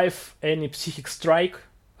survive any psychic strike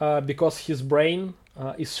because his brain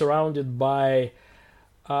is surrounded by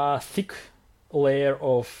a thick layer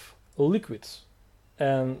of liquids,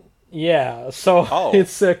 and yeah, so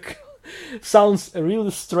it's sounds really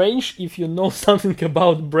strange if you know something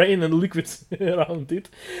about brain and liquids around it,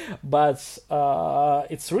 but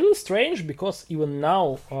it's really strange because even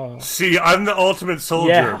now See, I'm the ultimate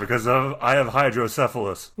soldier Yeah. because I have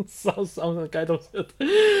hydrocephalus. sounds kind of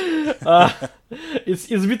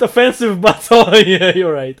it's a bit offensive, but yeah,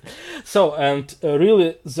 you're right. So, and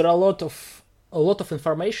really there are a lot of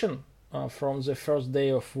information from the first day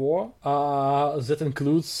of war that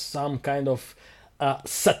includes some kind of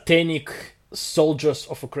satanic soldiers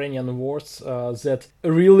of Ukrainian wars that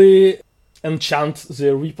really enchant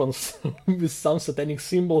their weapons with some satanic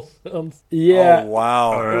symbols. And yeah, Oh,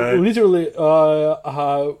 wow. All right. literally,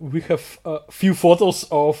 we have a few photos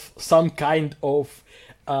of some kind of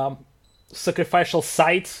sacrificial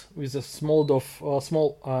site with a small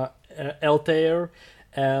altar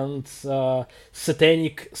and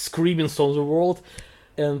satanic screamings on the world,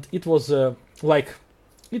 and it was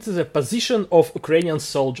it is a position of Ukrainian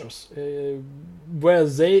soldiers where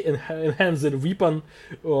they enhance their weapon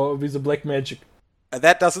with the black magic. And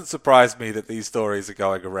that doesn't surprise me that these stories are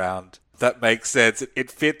going around. That makes sense. It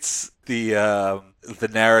fits the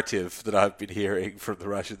narrative that I've been hearing from the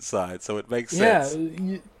Russian side, so it makes sense.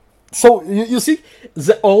 So you see,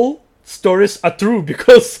 all stories are true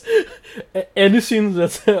because anything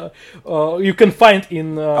that you can find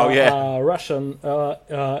in Russian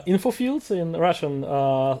info fields, in Russian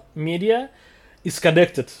media, is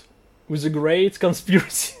connected with a great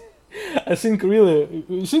conspiracy. I think really,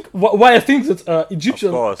 why I think that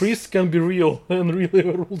Egyptian priests can be real and really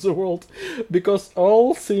rule the world, because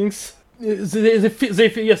all things they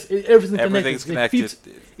yes, everything's connected. They fit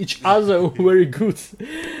each other very good.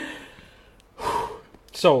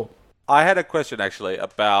 So I had a question actually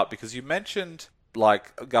about, because you mentioned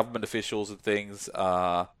like government officials and things,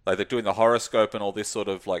 like they're doing the horoscope and all this sort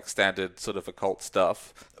of like standard sort of occult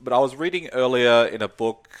stuff. But I was reading earlier in a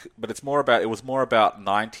book, but it was more about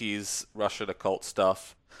 90s Russian occult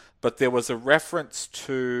stuff. But there was a reference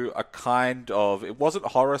to a kind of, it wasn't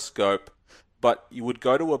horoscope, but you would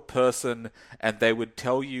go to a person and they would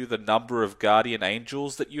tell you the number of guardian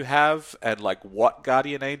angels that you have and like what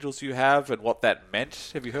guardian angels you have and what that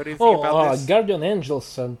meant. Have you heard anything about this? Guardian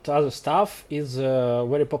angels and other stuff is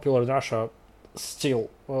very popular in Russia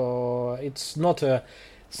still. It's not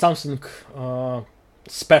something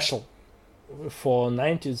special for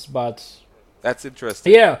 90s, but that's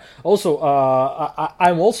interesting. Yeah. Also,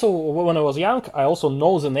 I'm also, when I was young, I also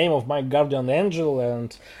know the name of my guardian angel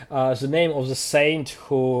and the name of the saint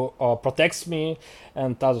who protects me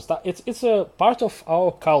and other stuff. It's a part of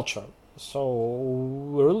our culture.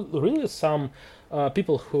 So really, some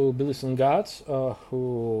people who believe in God,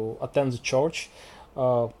 who attend the church,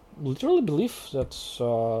 literally believe that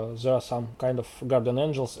there are some kind of guardian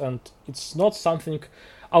angels, and it's not something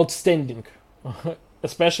outstanding.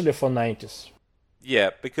 Especially for 90s. Yeah,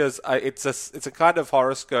 because it's a kind of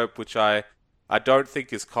horoscope which I don't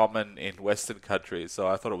think is common in Western countries, so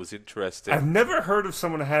I thought it was interesting. I've never heard of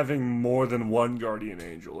someone having more than one guardian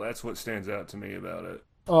angel. That's what stands out to me about it.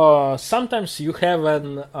 Sometimes you have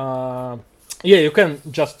you can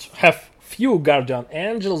just have few guardian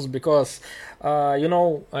angels because,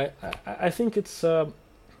 I think it's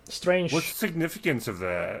strange. What's the significance of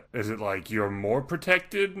that? Is it like you're more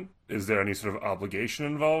protected? Is there any sort of obligation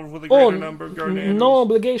involved with a greater number of guardian angels? No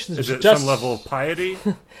obligations. Is it just some level of piety?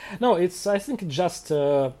 No, I think it's just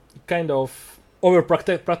kind of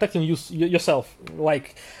protecting yourself.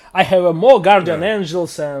 Like, I have more guardian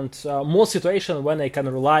angels and more situation when I can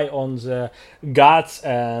rely on the gods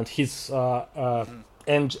and his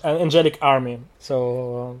angelic army.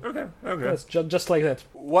 So okay, it's just like that.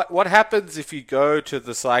 What happens if you go to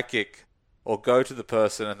the psychic or go to the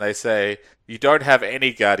person and they say you don't have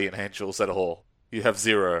any guardian angels at all? You have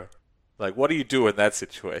zero. Like, what do you do in that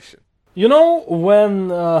situation? You know, when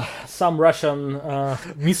some Russian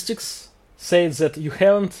mystics say that you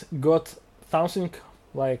haven't got something,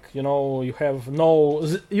 like, you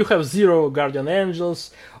have zero guardian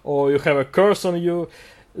angels, or you have a curse on you,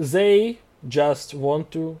 they just want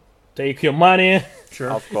to take your money,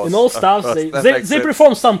 Sure. Of course. and all of stuff. course, They that they, makes they sense.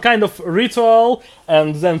 perform some kind of ritual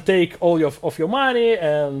and then take all of your money.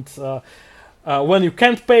 And when you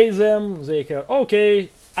can't pay them, they go, okay,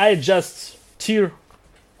 I just tear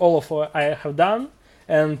all of what I have done,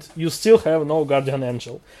 and you still have no guardian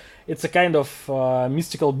angel. It's a kind of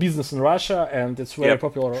mystical business in Russia, and it's very Yep.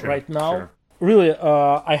 popular Sure, right now. sure. Really,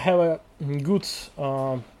 I have a good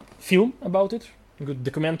film about it, good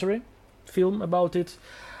documentary film about it.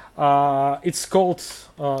 It's called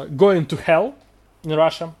Going to Hell in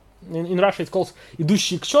Russia. In Russia, it's called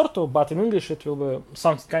 "Идущий к черту," but in English, it will be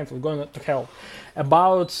some kind of "Going to Hell,"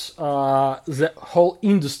 about the whole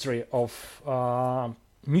industry of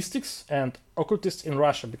mystics and occultists in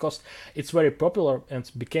Russia, because it's very popular and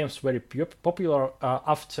became very popular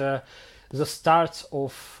after the start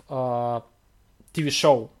of TV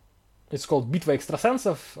show. It's called "Битва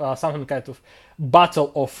экстрасенсов," something kind of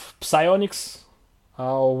battle of psionics,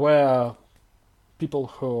 where people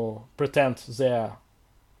who pretend they're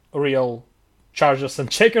real chargers and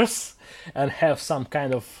checkers and have some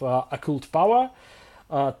kind of occult power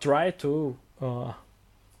try to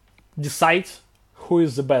decide who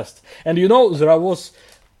is the best. And you know, there was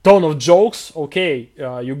ton of jokes. Okay,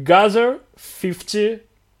 you gather 50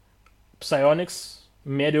 psionics,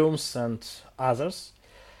 mediums, and others,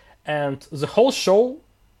 and the whole show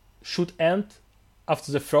should end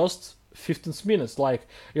after the first 15 minutes. Like,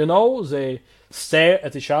 you know, they stare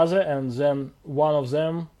at each other, and then one of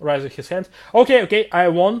them raises his hand. Okay, I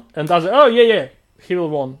won. And the other, oh yeah, he will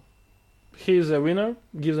won. He's a winner.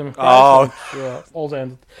 Gives him a prize. And, all the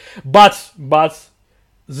end. But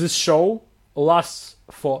this show lasts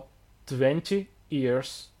for 20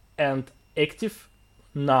 years and active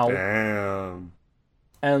now. Damn.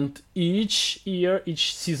 And each year,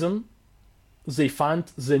 each season, they find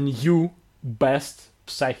the new best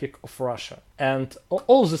psychic of Russia. And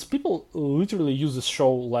all these people literally use this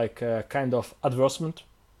show like a kind of advertisement.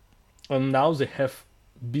 And now they have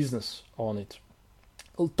business on it.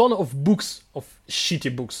 A ton of books, of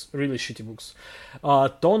shitty books, really shitty books.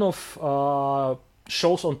 A ton of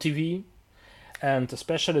shows on TV, and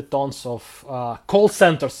especially tons of call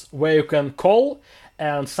centers where you can call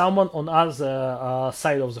and someone on other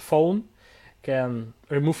side of the phone can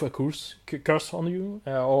remove a curse on you,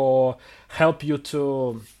 or help you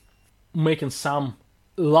to making some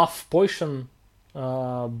love potion,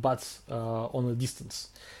 but on a distance,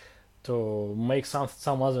 to make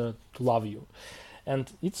some other to love you.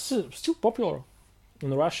 And it's still popular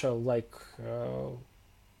in Russia. Like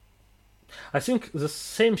I think the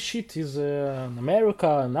same shit is in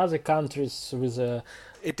America and other countries with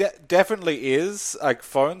It definitely is, like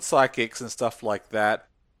phone psychics and stuff like that,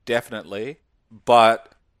 definitely.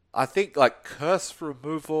 But I think like curse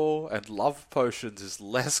removal and love potions is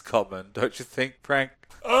less common, don't you think, Prank?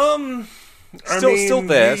 Still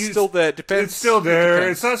there. Depends. It's still there.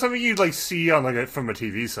 Depends. It's not something you'd like see on like from a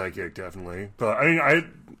TV psychic, definitely. But I mean,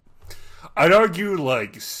 I'd argue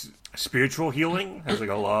like spiritual healing has like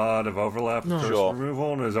a lot of overlap with curse Sure.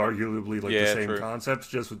 removal, and is arguably like the Yeah, same true. concepts,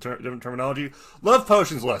 just with different terminology. Love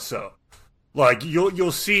potions less so. Like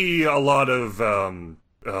you'll see a lot of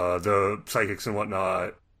the psychics and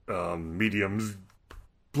whatnot, mediums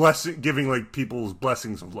giving like people's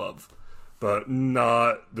blessings of love, but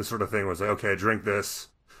not the sort of thing where it's like, okay, drink this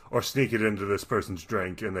or sneak it into this person's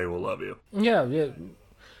drink and they will love you. yeah.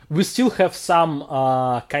 We still have some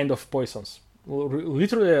kind of poisons.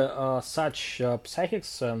 Literally, such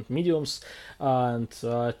psychics and mediums and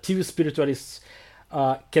TV spiritualists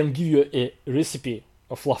can give you a recipe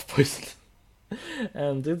of love poison,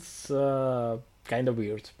 and it's kind of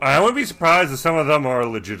weird. I wouldn't be surprised if some of them are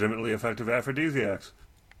legitimately effective aphrodisiacs.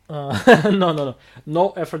 No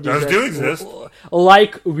effort. Those do exist.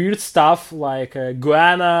 Like weird stuff like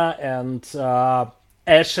guana and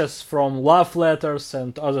ashes from love letters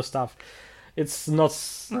and other stuff. It's not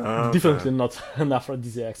definitely not an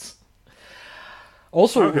aphrodisiac.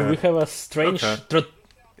 Also, we have a strange.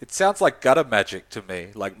 It sounds like gutter magic to me,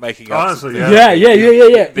 like making up Honestly, some yeah.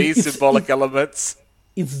 Yeah. these symbolic elements.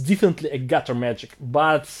 It's definitely a gutter magic,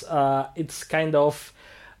 but it's kind of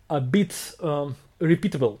a bit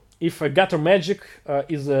repeatable. If a gutter magic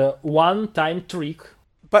is a one-time trick.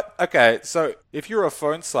 But, okay, so if you're a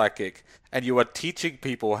phone psychic and you are teaching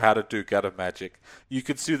people how to do gutter magic, you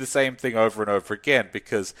could do the same thing over and over again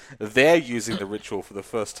because they're using the ritual for the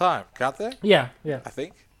first time, can't they? Yeah. I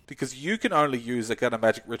think. Because you can only use a gutter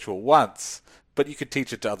magic ritual once, but you could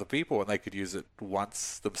teach it to other people and they could use it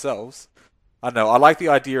once themselves. I don't know, I like the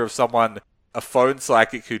idea of someone a phone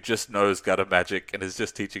psychic who just knows gutter magic and is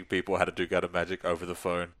just teaching people how to do gutter magic over the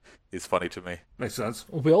phone is funny to me. Makes sense.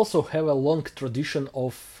 We also have a long tradition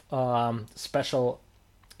of special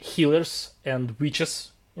healers and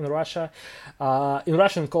witches in Russia. In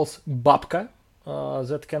Russian, it calls babka.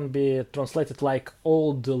 That can be translated like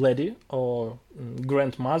old lady or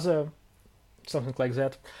grandmother, something like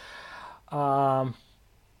that.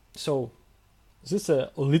 So these are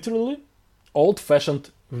literally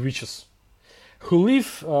old-fashioned witches who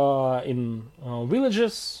live in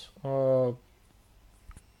villages,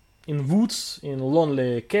 in woods, in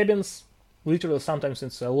lonely cabins. Literally, sometimes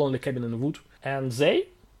it's a lonely cabin in the wood, and they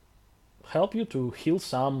help you to heal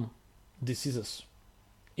some diseases,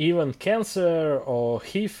 even cancer or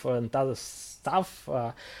HIV and other stuff.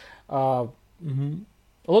 A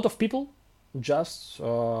lot of people just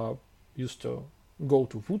used to go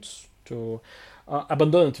to woods, to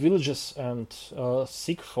abandoned villages, and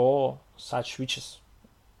seek for such witches.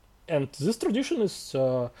 And this tradition is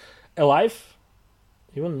alive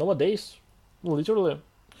even nowadays, literally.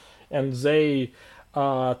 And they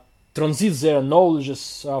transit their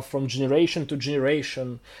knowledges from generation to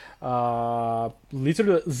generation.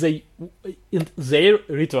 Literally, their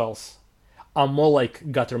rituals are more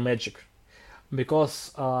like gutter magic,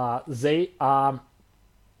 because they're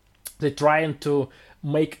trying to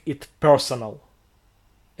make it personal.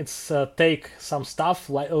 It's take some stuff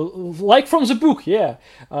like from the book, yeah.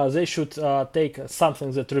 They should take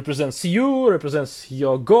something that represents you, represents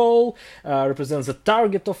your goal, represents the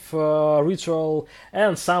target of ritual,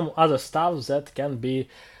 and some other stuff that can be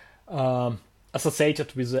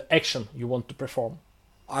associated with the action you want to perform.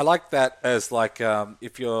 I like that as like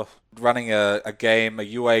if you're running a game, a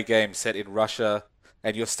UA game set in Russia,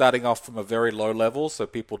 and you're starting off from a very low level, so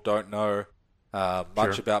people don't know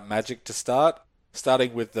much about magic to start.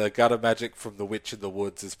 Starting with the gutter magic from the witch in the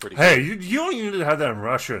woods is pretty Hey, you don't even need to have that in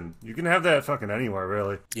Russian. You can have that fucking anywhere,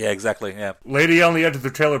 really. Yeah, exactly, yeah. Lady on the edge of the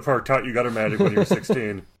trailer park taught you gutter magic when you were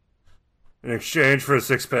 16. In exchange for a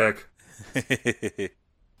six-pack.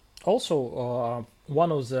 Also,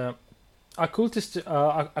 one of the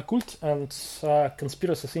occult and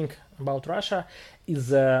conspiracy thing about Russia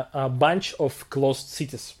is a bunch of closed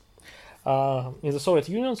cities. In the Soviet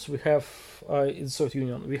Union,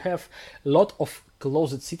 we have a lot of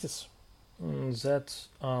closed cities that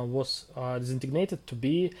was designated to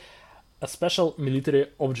be a special military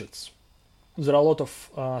objects. There are a lot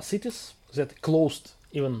of cities that closed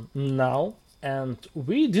even now, and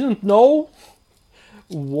we didn't know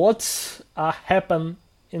what happened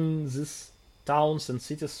in these towns and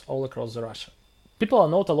cities all across Russia. People are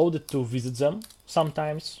not allowed to visit them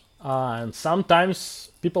sometimes. And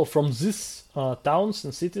sometimes people from these towns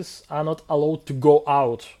and cities are not allowed to go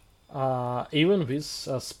out, even with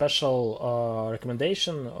a special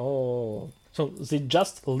recommendation. So they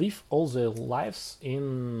just live all their lives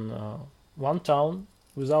in one town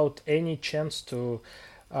without any chance to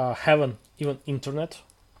have even internet,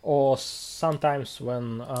 or sometimes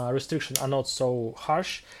when restrictions are not so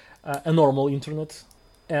harsh, a normal internet.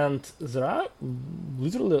 And there are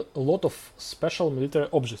literally a lot of special military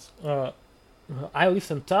objects. I lived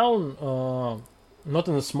in town, not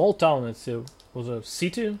in a small town, it was a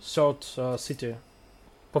city, third city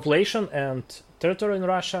population and territory in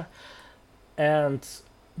Russia. And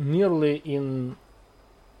nearly in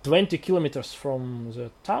 20 kilometers from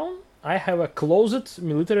the town, I have a closed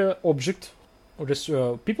military object.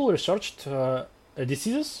 People researched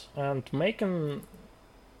diseases and making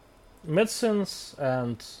medicines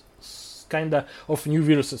and kinda of new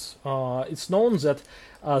viruses. It's known that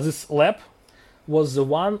this lab was the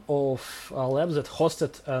one of labs that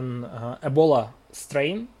hosted an Ebola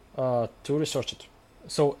strain to research it.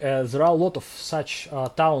 So there are a lot of such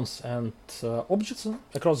towns and objects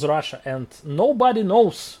across Russia, and nobody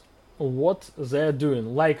knows what they're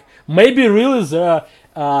doing. Like, maybe really there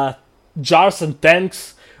are jars and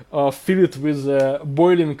tanks filled with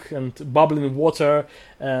boiling and bubbling water,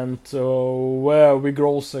 and where we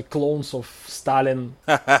grow clones of Stalin.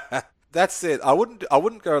 That's it. I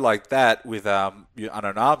wouldn't go like that with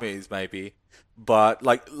unknown armies, maybe. But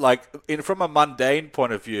from a mundane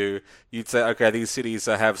point of view, you'd say, okay, these cities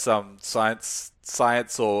have some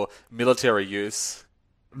science or military use.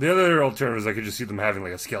 The other alternative is I could just see them having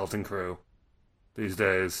like a skeleton crew these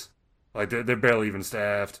days. Like they're barely even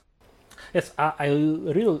staffed. Yes, I'm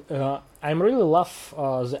really love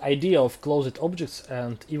the idea of closed objects,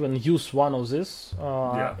 and even use one of these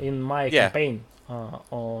in my campaign,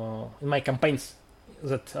 or in my campaigns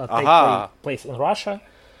that take place in Russia.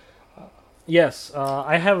 Yes,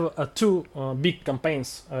 I have two big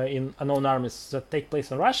campaigns in unknown armies that take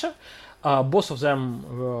place in Russia. Both of them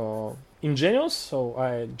were ingenious, so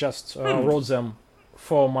I just wrote them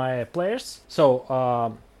for my players. So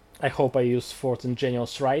I hope I use Fort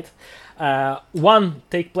Ingenious right. One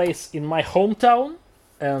take place in my hometown,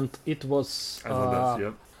 and it was... I love that,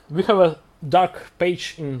 yep. We have a dark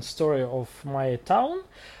page in story of my town.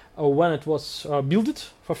 When it was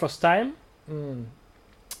built for first time,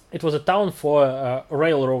 it was a town for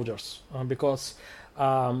railroaders, because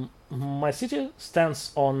my city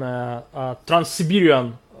stands on a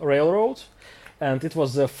Trans-Siberian Railroad, and it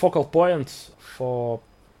was the focal point for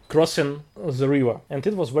crossing the river, and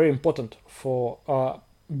it was very important for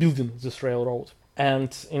building this railroad.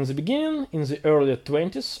 And in the beginning, in the early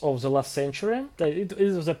 20s of the last century, it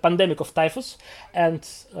was a pandemic of typhus, and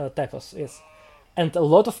yes, and a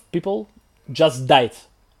lot of people just died.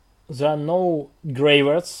 There are no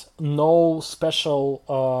graveyards, no special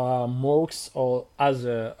morgues or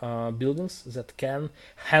other buildings that can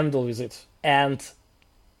handle with it. And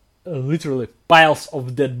literally piles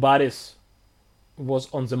of dead bodies was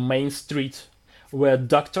on the main street where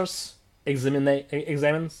doctors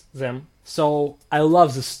examine them. So I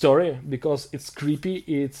love this story because it's creepy.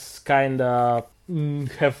 It's kind of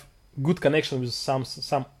have good connection with some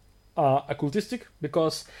occultistic,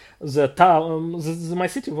 because the town, my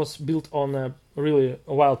city was built on really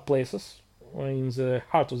wild places in the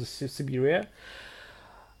heart of the Siberia,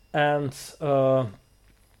 and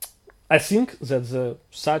I think that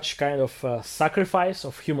such kind of sacrifice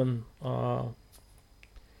of human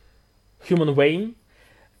vein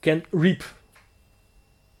can rip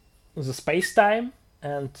the space-time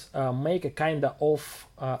and make a kind of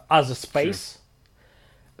other space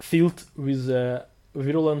filled with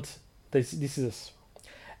virulent diseases.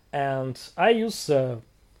 And I use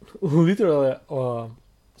literally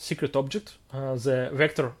secret object, the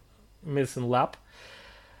vector medicine lab,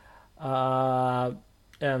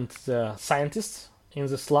 and the scientists in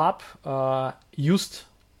this lab used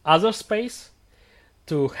other space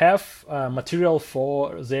to have material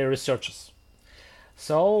for their researches.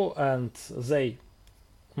 So, and they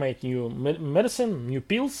made new medicine, new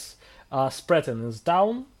pills, spread in this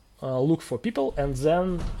town, look for people, and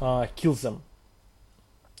then kill them.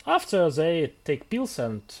 After they take pills,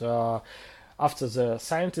 and after the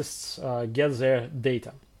scientists get their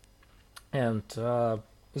data. And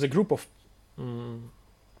the group of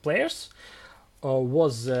players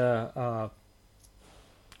was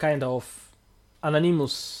kind of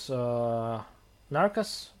anonymous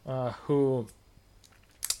narcos who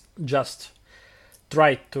just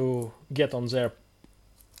tried to get on their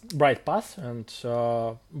bright path and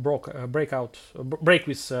break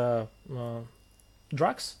with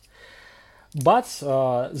drugs, but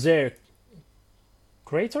their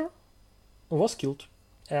creator was killed,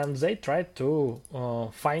 and they tried to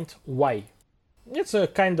find why. It's a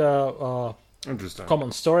kind of interesting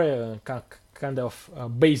common story, kind of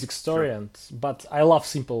basic story, Sure. but I love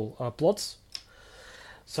simple plots.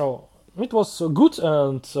 So it was good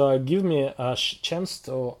and give me a chance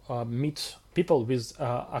to meet people with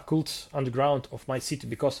occult underground of my city,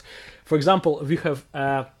 because, for example, we have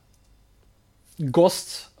a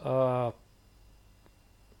ghost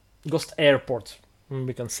airport.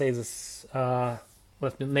 We can say this.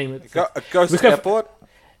 Let me name it. A ghost We have- airport?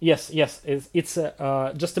 Yes. It's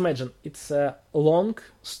just imagine it's a long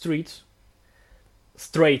street,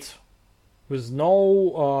 straight, with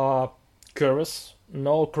no curves,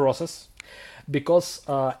 no crosses, because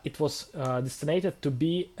it was destined to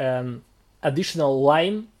be an additional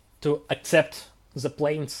line to accept the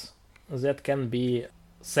planes that can be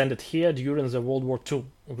sent here during the World War II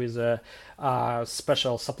with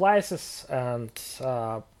special supplies and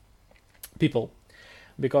people,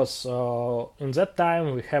 because in that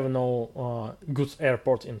time we have no good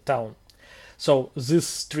airport in town. So this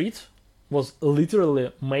street was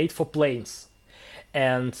literally made for planes.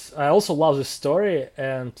 And I also love this story,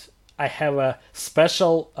 and I have a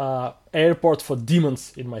special airport for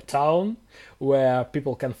demons in my town, where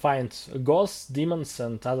people can find ghosts, demons,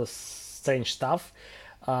 and other strange stuff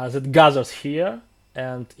that gathers here.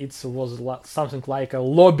 And it was something like a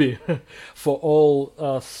lobby for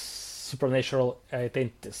all supernatural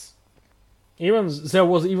entities. There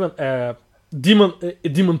was even a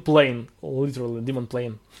demon plane, literally demon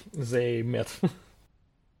plane. They met.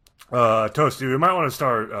 Toasty, we might want to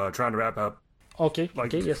start trying to wrap up. Okay.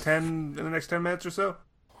 Yes. 10 in the next 10 minutes or so.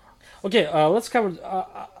 Okay. Let's cover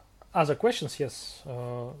other questions. Yes,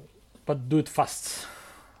 but do it fast.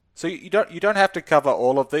 So you don't have to cover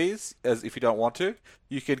all of these, as if you don't want to.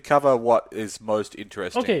 You can cover what is most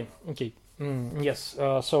interesting. Okay. Yes.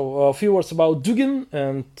 So a few words about Dugin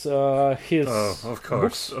and his Of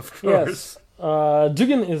course. Yes.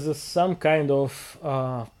 Dugin is some kind of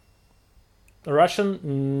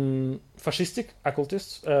Russian fascistic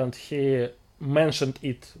occultist, and he mentioned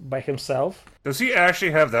it by himself. Does he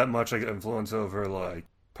actually have that much like influence over like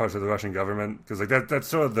parts of the Russian government? Because like that's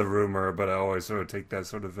sort of the rumor, but I always sort of take that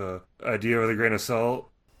sort of idea with a grain of salt.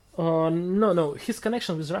 No. His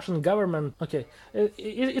connection with Russian government. Okay,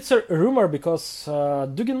 it's a rumor because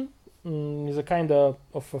Dugin is a kind of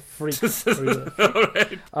a freak, really.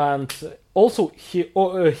 Right. And also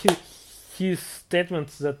his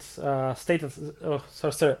statements that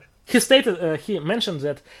he mentioned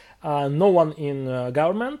that no one in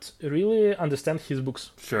government really understands his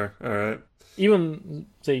books. Sure. All right. Even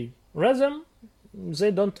they read them,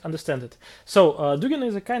 they don't understand it. So Dugin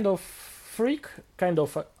is a kind of freak, kind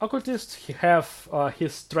of occultist. He have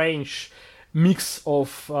his strange mix of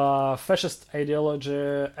fascist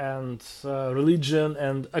ideology and religion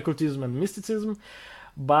and occultism and mysticism,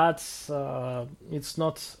 but it's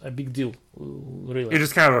not a big deal, really. He's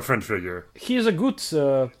just kind of a French figure. He's a good, he's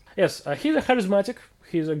a charismatic,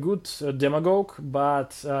 he's a good demagogue,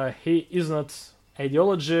 but he is not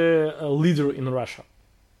ideology leader in Russia.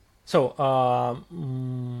 So,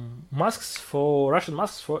 Russian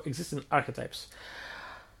masks for existing archetypes.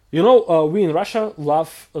 You know, we in Russia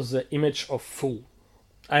love the image of fool.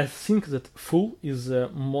 I think that fool is the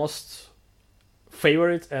most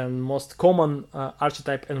favorite and most common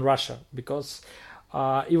archetype in Russia, because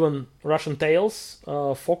even Russian tales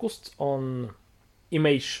focused on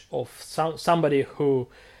image of somebody who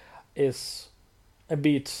is a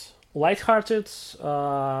bit lighthearted,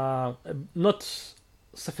 not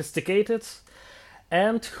sophisticated,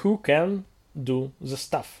 and who can do the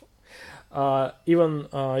stuff. We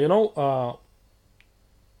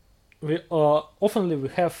often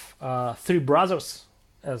have three brothers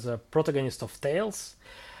as a protagonist of tales,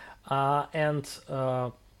 and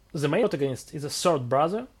the main protagonist is a third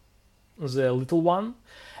brother, the little one,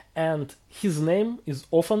 and his name is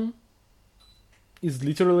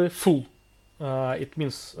literally fool. It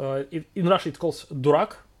means in Russian it calls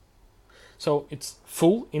durak, so it's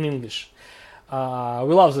fool in English. We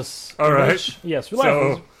love this. All right. English. Yes, we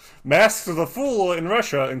love this. Masks of the Fool in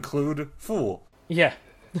Russia include fool. Yeah.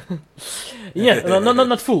 Yeah, no,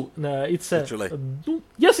 not fool. It's Literally.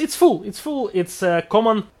 Yes, it's fool. It's fool. It's a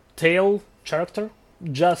common tale character,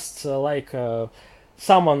 just like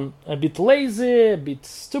someone a bit lazy, a bit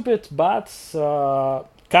stupid, but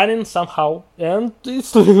cunning somehow. And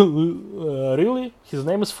it's really his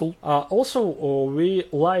name is fool. Also, we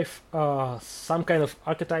like some kind of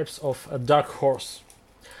archetypes of a dark horse.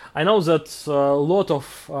 I know that a lot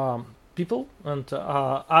of people and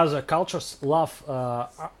other cultures love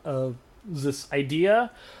this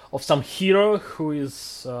idea of some hero who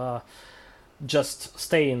is just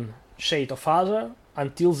staying shade of other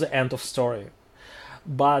until the end of story.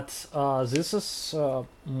 But this is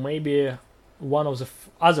maybe one of the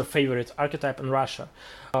other favorite archetype in Russia.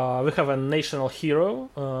 We have a national hero,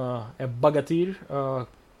 a bogatyr,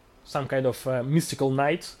 some kind of mystical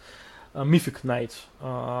knight, a mythic knight,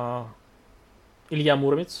 Ilya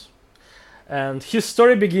Muromets. And his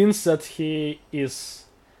story begins that he is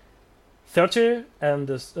 30 and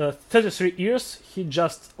 33 years. He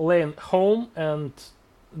just laying home and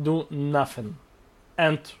do nothing.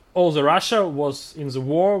 And all the Russia was in the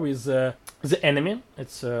war with the enemy.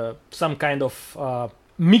 It's some kind of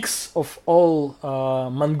mix of all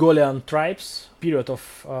Mongolian tribes, period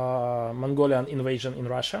of Mongolian invasion in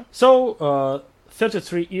Russia. So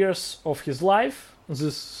 33 years of his life,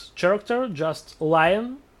 this character just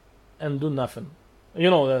lying and do nothing. You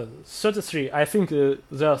know, 33, I think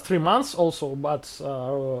there are 3 months also, but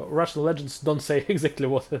Russian legends don't say exactly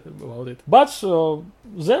what about it. But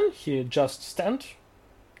then he just stand,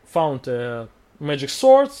 found a magic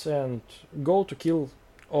sword and go to kill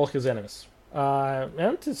all his enemies.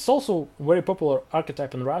 And it's also very popular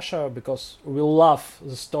archetype in Russia because we love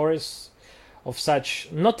the stories of such,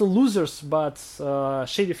 not losers, but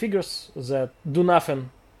shady figures that do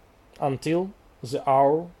nothing until their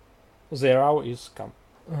hour is come.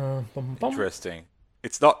 Interesting.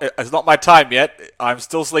 It's not my time yet. I'm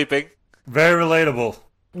still sleeping. Very relatable.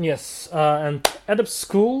 Yes, and Adept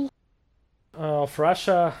School of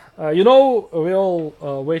Russia. We all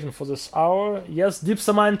waiting for this hour. Yes,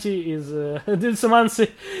 Dipsomancy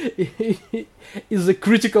is a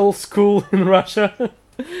critical school in Russia.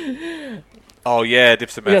 Oh yeah,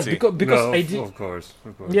 diplomacy. Yes, because of course.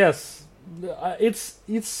 Yes,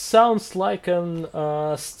 it sounds like an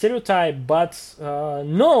stereotype, but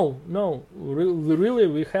no. Really,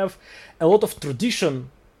 we have a lot of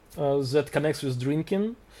tradition that connects with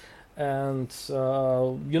drinking, and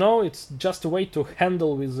it's just a way to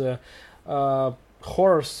handle with the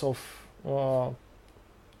horrors of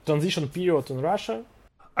transition period in Russia.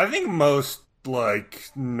 I think most like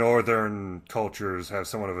northern cultures have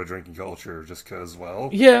somewhat of a drinking culture just because, well,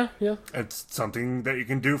 Yeah. it's something that you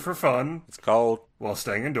can do for fun It's cold. while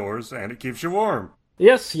staying indoors, and it keeps you warm.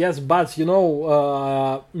 Yes, but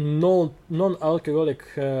non-alcoholic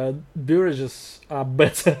beverages are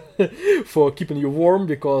better for keeping you warm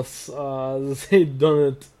because they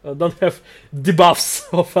don't have debuffs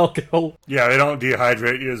of alcohol. Yeah, they don't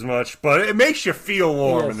dehydrate you as much, but it makes you feel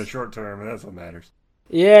warm Yes. in the short term, and that's what matters.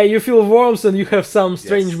 Yeah, you feel warm and you have some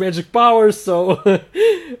strange Yes. magic powers, so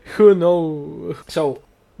who knows? So,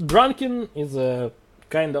 drinking is a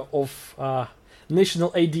kind of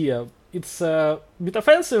national idea. It's a bit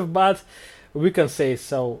offensive, but we can say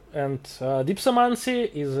so. And diplomacy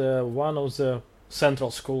is one of the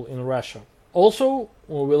central school in Russia. Also,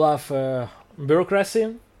 we love bureaucracy,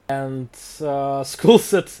 and schools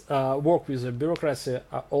that work with the bureaucracy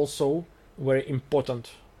are also very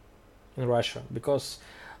important in Russia because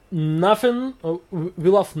we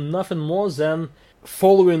love nothing more than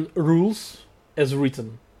following rules as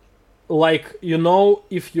written. Like,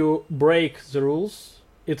 if you break the rules,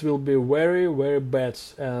 it will be very, very bad,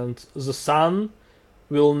 and the sun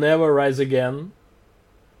will never rise again.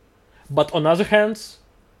 But on the other hand,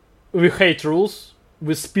 we hate rules,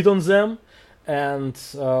 we spit on them, and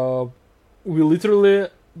we literally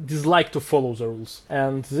dislike to follow the rules.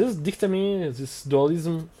 And this dichotomy, this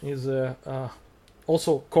dualism, is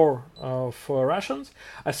also core for Russians.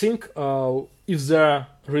 I think if they're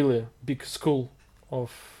really big school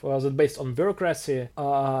of that based on bureaucracy,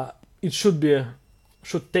 it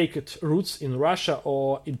should take its roots in Russia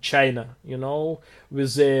or in China,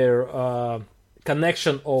 with their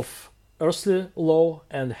connection of earthly law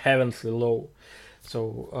and heavenly law.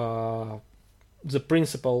 So the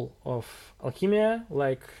principle of alchemy,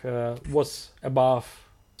 like what's above,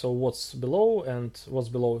 so what's below, and what's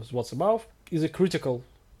below is what's above, is a critical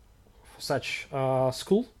for such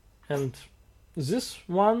school. And this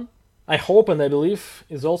one, I hope and I believe,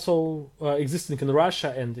 is also existing in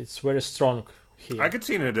Russia, and it's very strong here. I could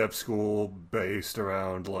see an adept school based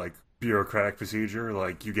around like bureaucratic procedure,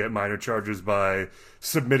 like you get minor charges by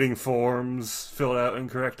submitting forms filled out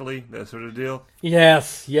incorrectly, that sort of deal.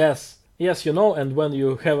 Yes, and when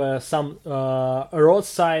you have some road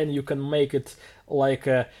sign, you can make it like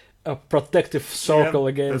a protective circle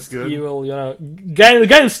against evil.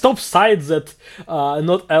 Again, stop sites that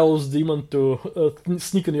not allows demon to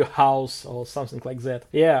sneak in your house or something like that.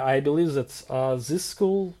 Yeah, I believe that this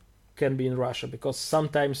school can be in Russia because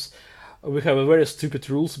sometimes we have a very stupid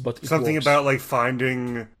rules, but it something works. about like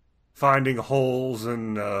finding holes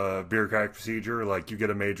in bureaucratic procedure, like you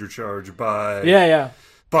get a major charge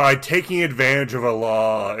by taking advantage of a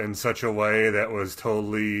law in such a way that was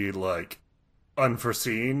totally like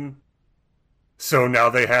unforeseen. So now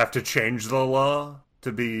they have to change the law to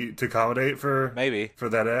accommodate for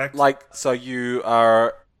that act. Like, so you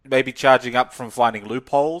are maybe charging up from finding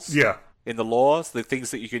loopholes. Yeah. In the laws, the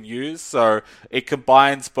things that you can use, so it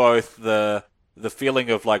combines both the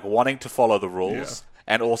feeling of like wanting to follow the rules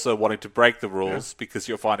and also wanting to break the rules because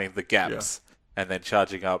you're finding the gaps and then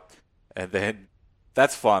charging up, and then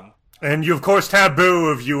that's fun. And you of course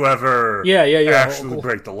taboo if you ever actually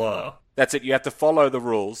break the law. That's it. You have to follow the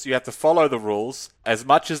rules. You have to follow the rules as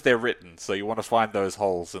much as they're written. So you want to find those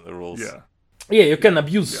holes in the rules. Yeah, you can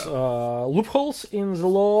abuse loopholes in the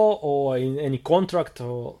law or in any contract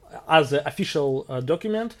or as an official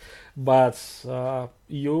document, but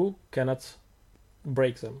you cannot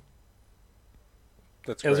break them.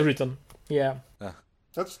 That's as great. written. Yeah.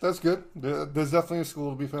 That's good. There's definitely a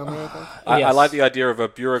school to be found there, I think. I like the idea of a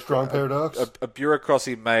Strong paradox. a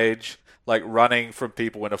bureaucracy mage like running from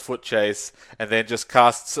people in a foot chase, and then just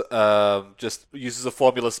casts, just uses a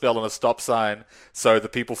formula spell on a stop sign, so the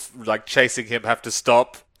people like chasing him have to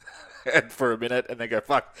stop and for a minute, and then go,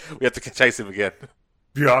 "Fuck, we have to chase him again."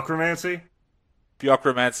 Bureaucramancy.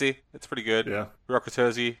 It's pretty good. Yeah.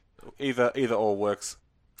 Bureaucracy, either or works.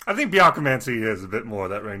 I think bureaucramancy has a bit more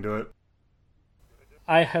of that ring to it.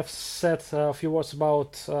 I have said a few words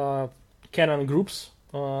about canon groups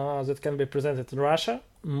that can be presented in Russia.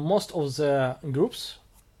 Most of the groups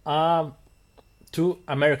are too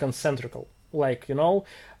American-centrical. Like,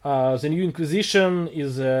 the New Inquisition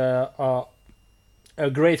is a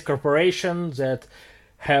great corporation that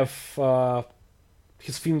have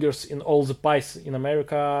his fingers in all the pies in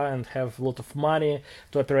America and have a lot of money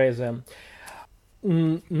to operate them.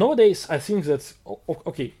 Nowadays, I think that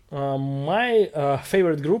my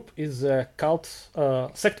favorite group is a cult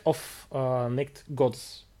sect of naked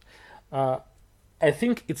gods. I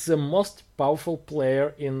think it's the most powerful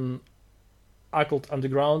player in occult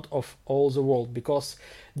underground of all the world, because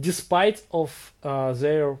despite of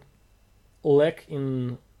their lack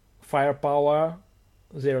in firepower,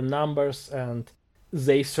 their numbers, and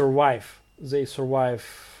they survive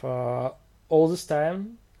all this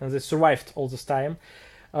time, and they survived all this time.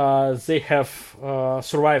 They have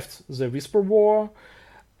survived the Whisper War.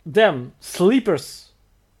 Then Sleepers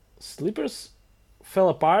fell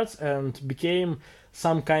apart and became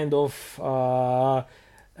some kind of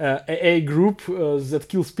a group that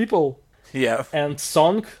kills people. Yeah. And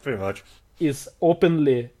Song Pretty much. is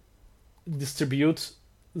openly distribute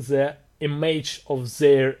the image of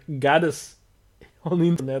their goddess on the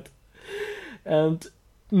internet, and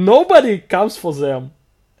nobody comes for them,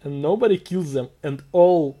 and nobody kills them, and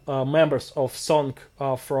all members of Song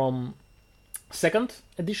from second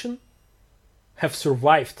edition have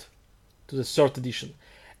survived to the third edition,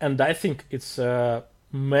 and I think it's a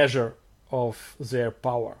measure of their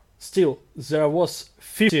power. Still, there was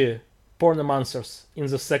 50 pornomancers in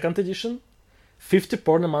the second edition, 50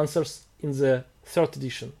 pornomancers in the third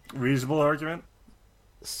edition. Reasonable argument.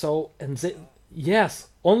 So, and they, yes,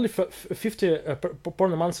 only 50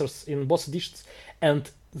 pornomancers in both editions, and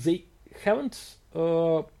they haven't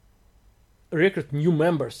recruited new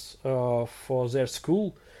members for their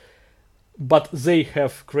school, but they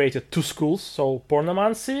have created two schools, so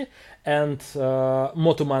pornomancy and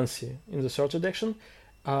motomancy in the third edition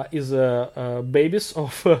is babies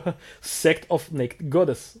of sect of naked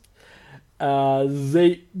goddess.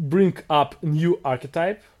 They bring up new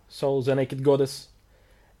archetype, so the naked goddess,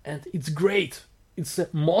 and it's great. It's the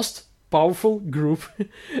most powerful group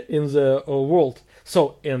in the world.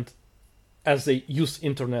 So, and as they use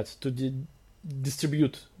internet to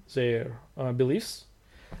distribute their beliefs,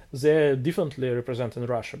 they're differently represented in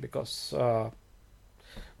Russia, because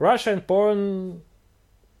Russia and porn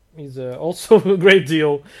is also a great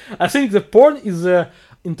deal. I think the porn is an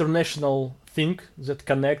international thing that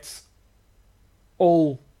connects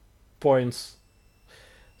all points,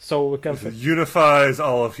 so we can It unifies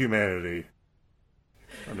all of humanity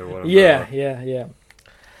under one yeah umbrella. yeah.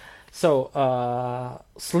 So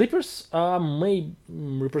sleepers may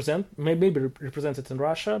be represented in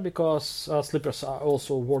Russia, because sleepers are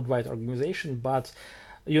also a worldwide organization, but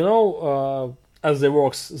as they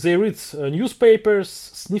works, they read newspapers,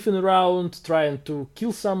 sniffing around, trying to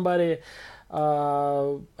kill somebody.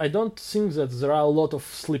 I don't think that there are a lot of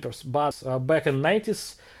sleepers, but back in the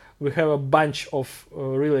 90s we have a bunch of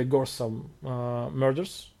really gruesome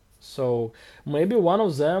murders, so maybe one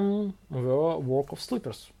of them were work of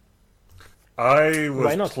sleepers. I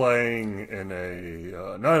Why not? was playing in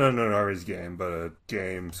a not an Aries game, but a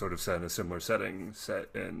game sort of set in a similar setting, set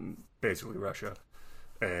in basically Russia.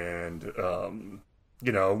 And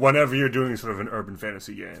whenever you're doing sort of an urban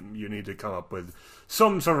fantasy game, you need to come up with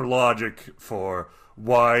some sort of logic for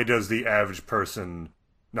why does the average person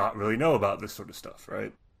not really know about this sort of stuff,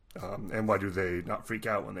 right? And why do they not freak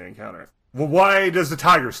out when they encounter it? Well, why does the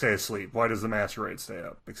tiger stay asleep? Why does the masquerade stay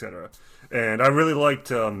up, etc.? And I really liked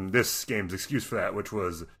this game's excuse for that, which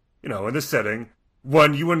was, in this setting,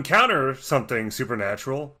 when you encounter something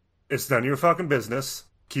supernatural, it's none of your fucking business.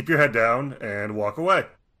 Keep your head down and walk away.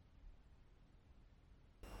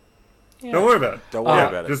 Yeah. Don't worry about it. Don't worry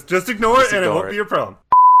about it. Just ignore it, and it ignore won't it. be your problem.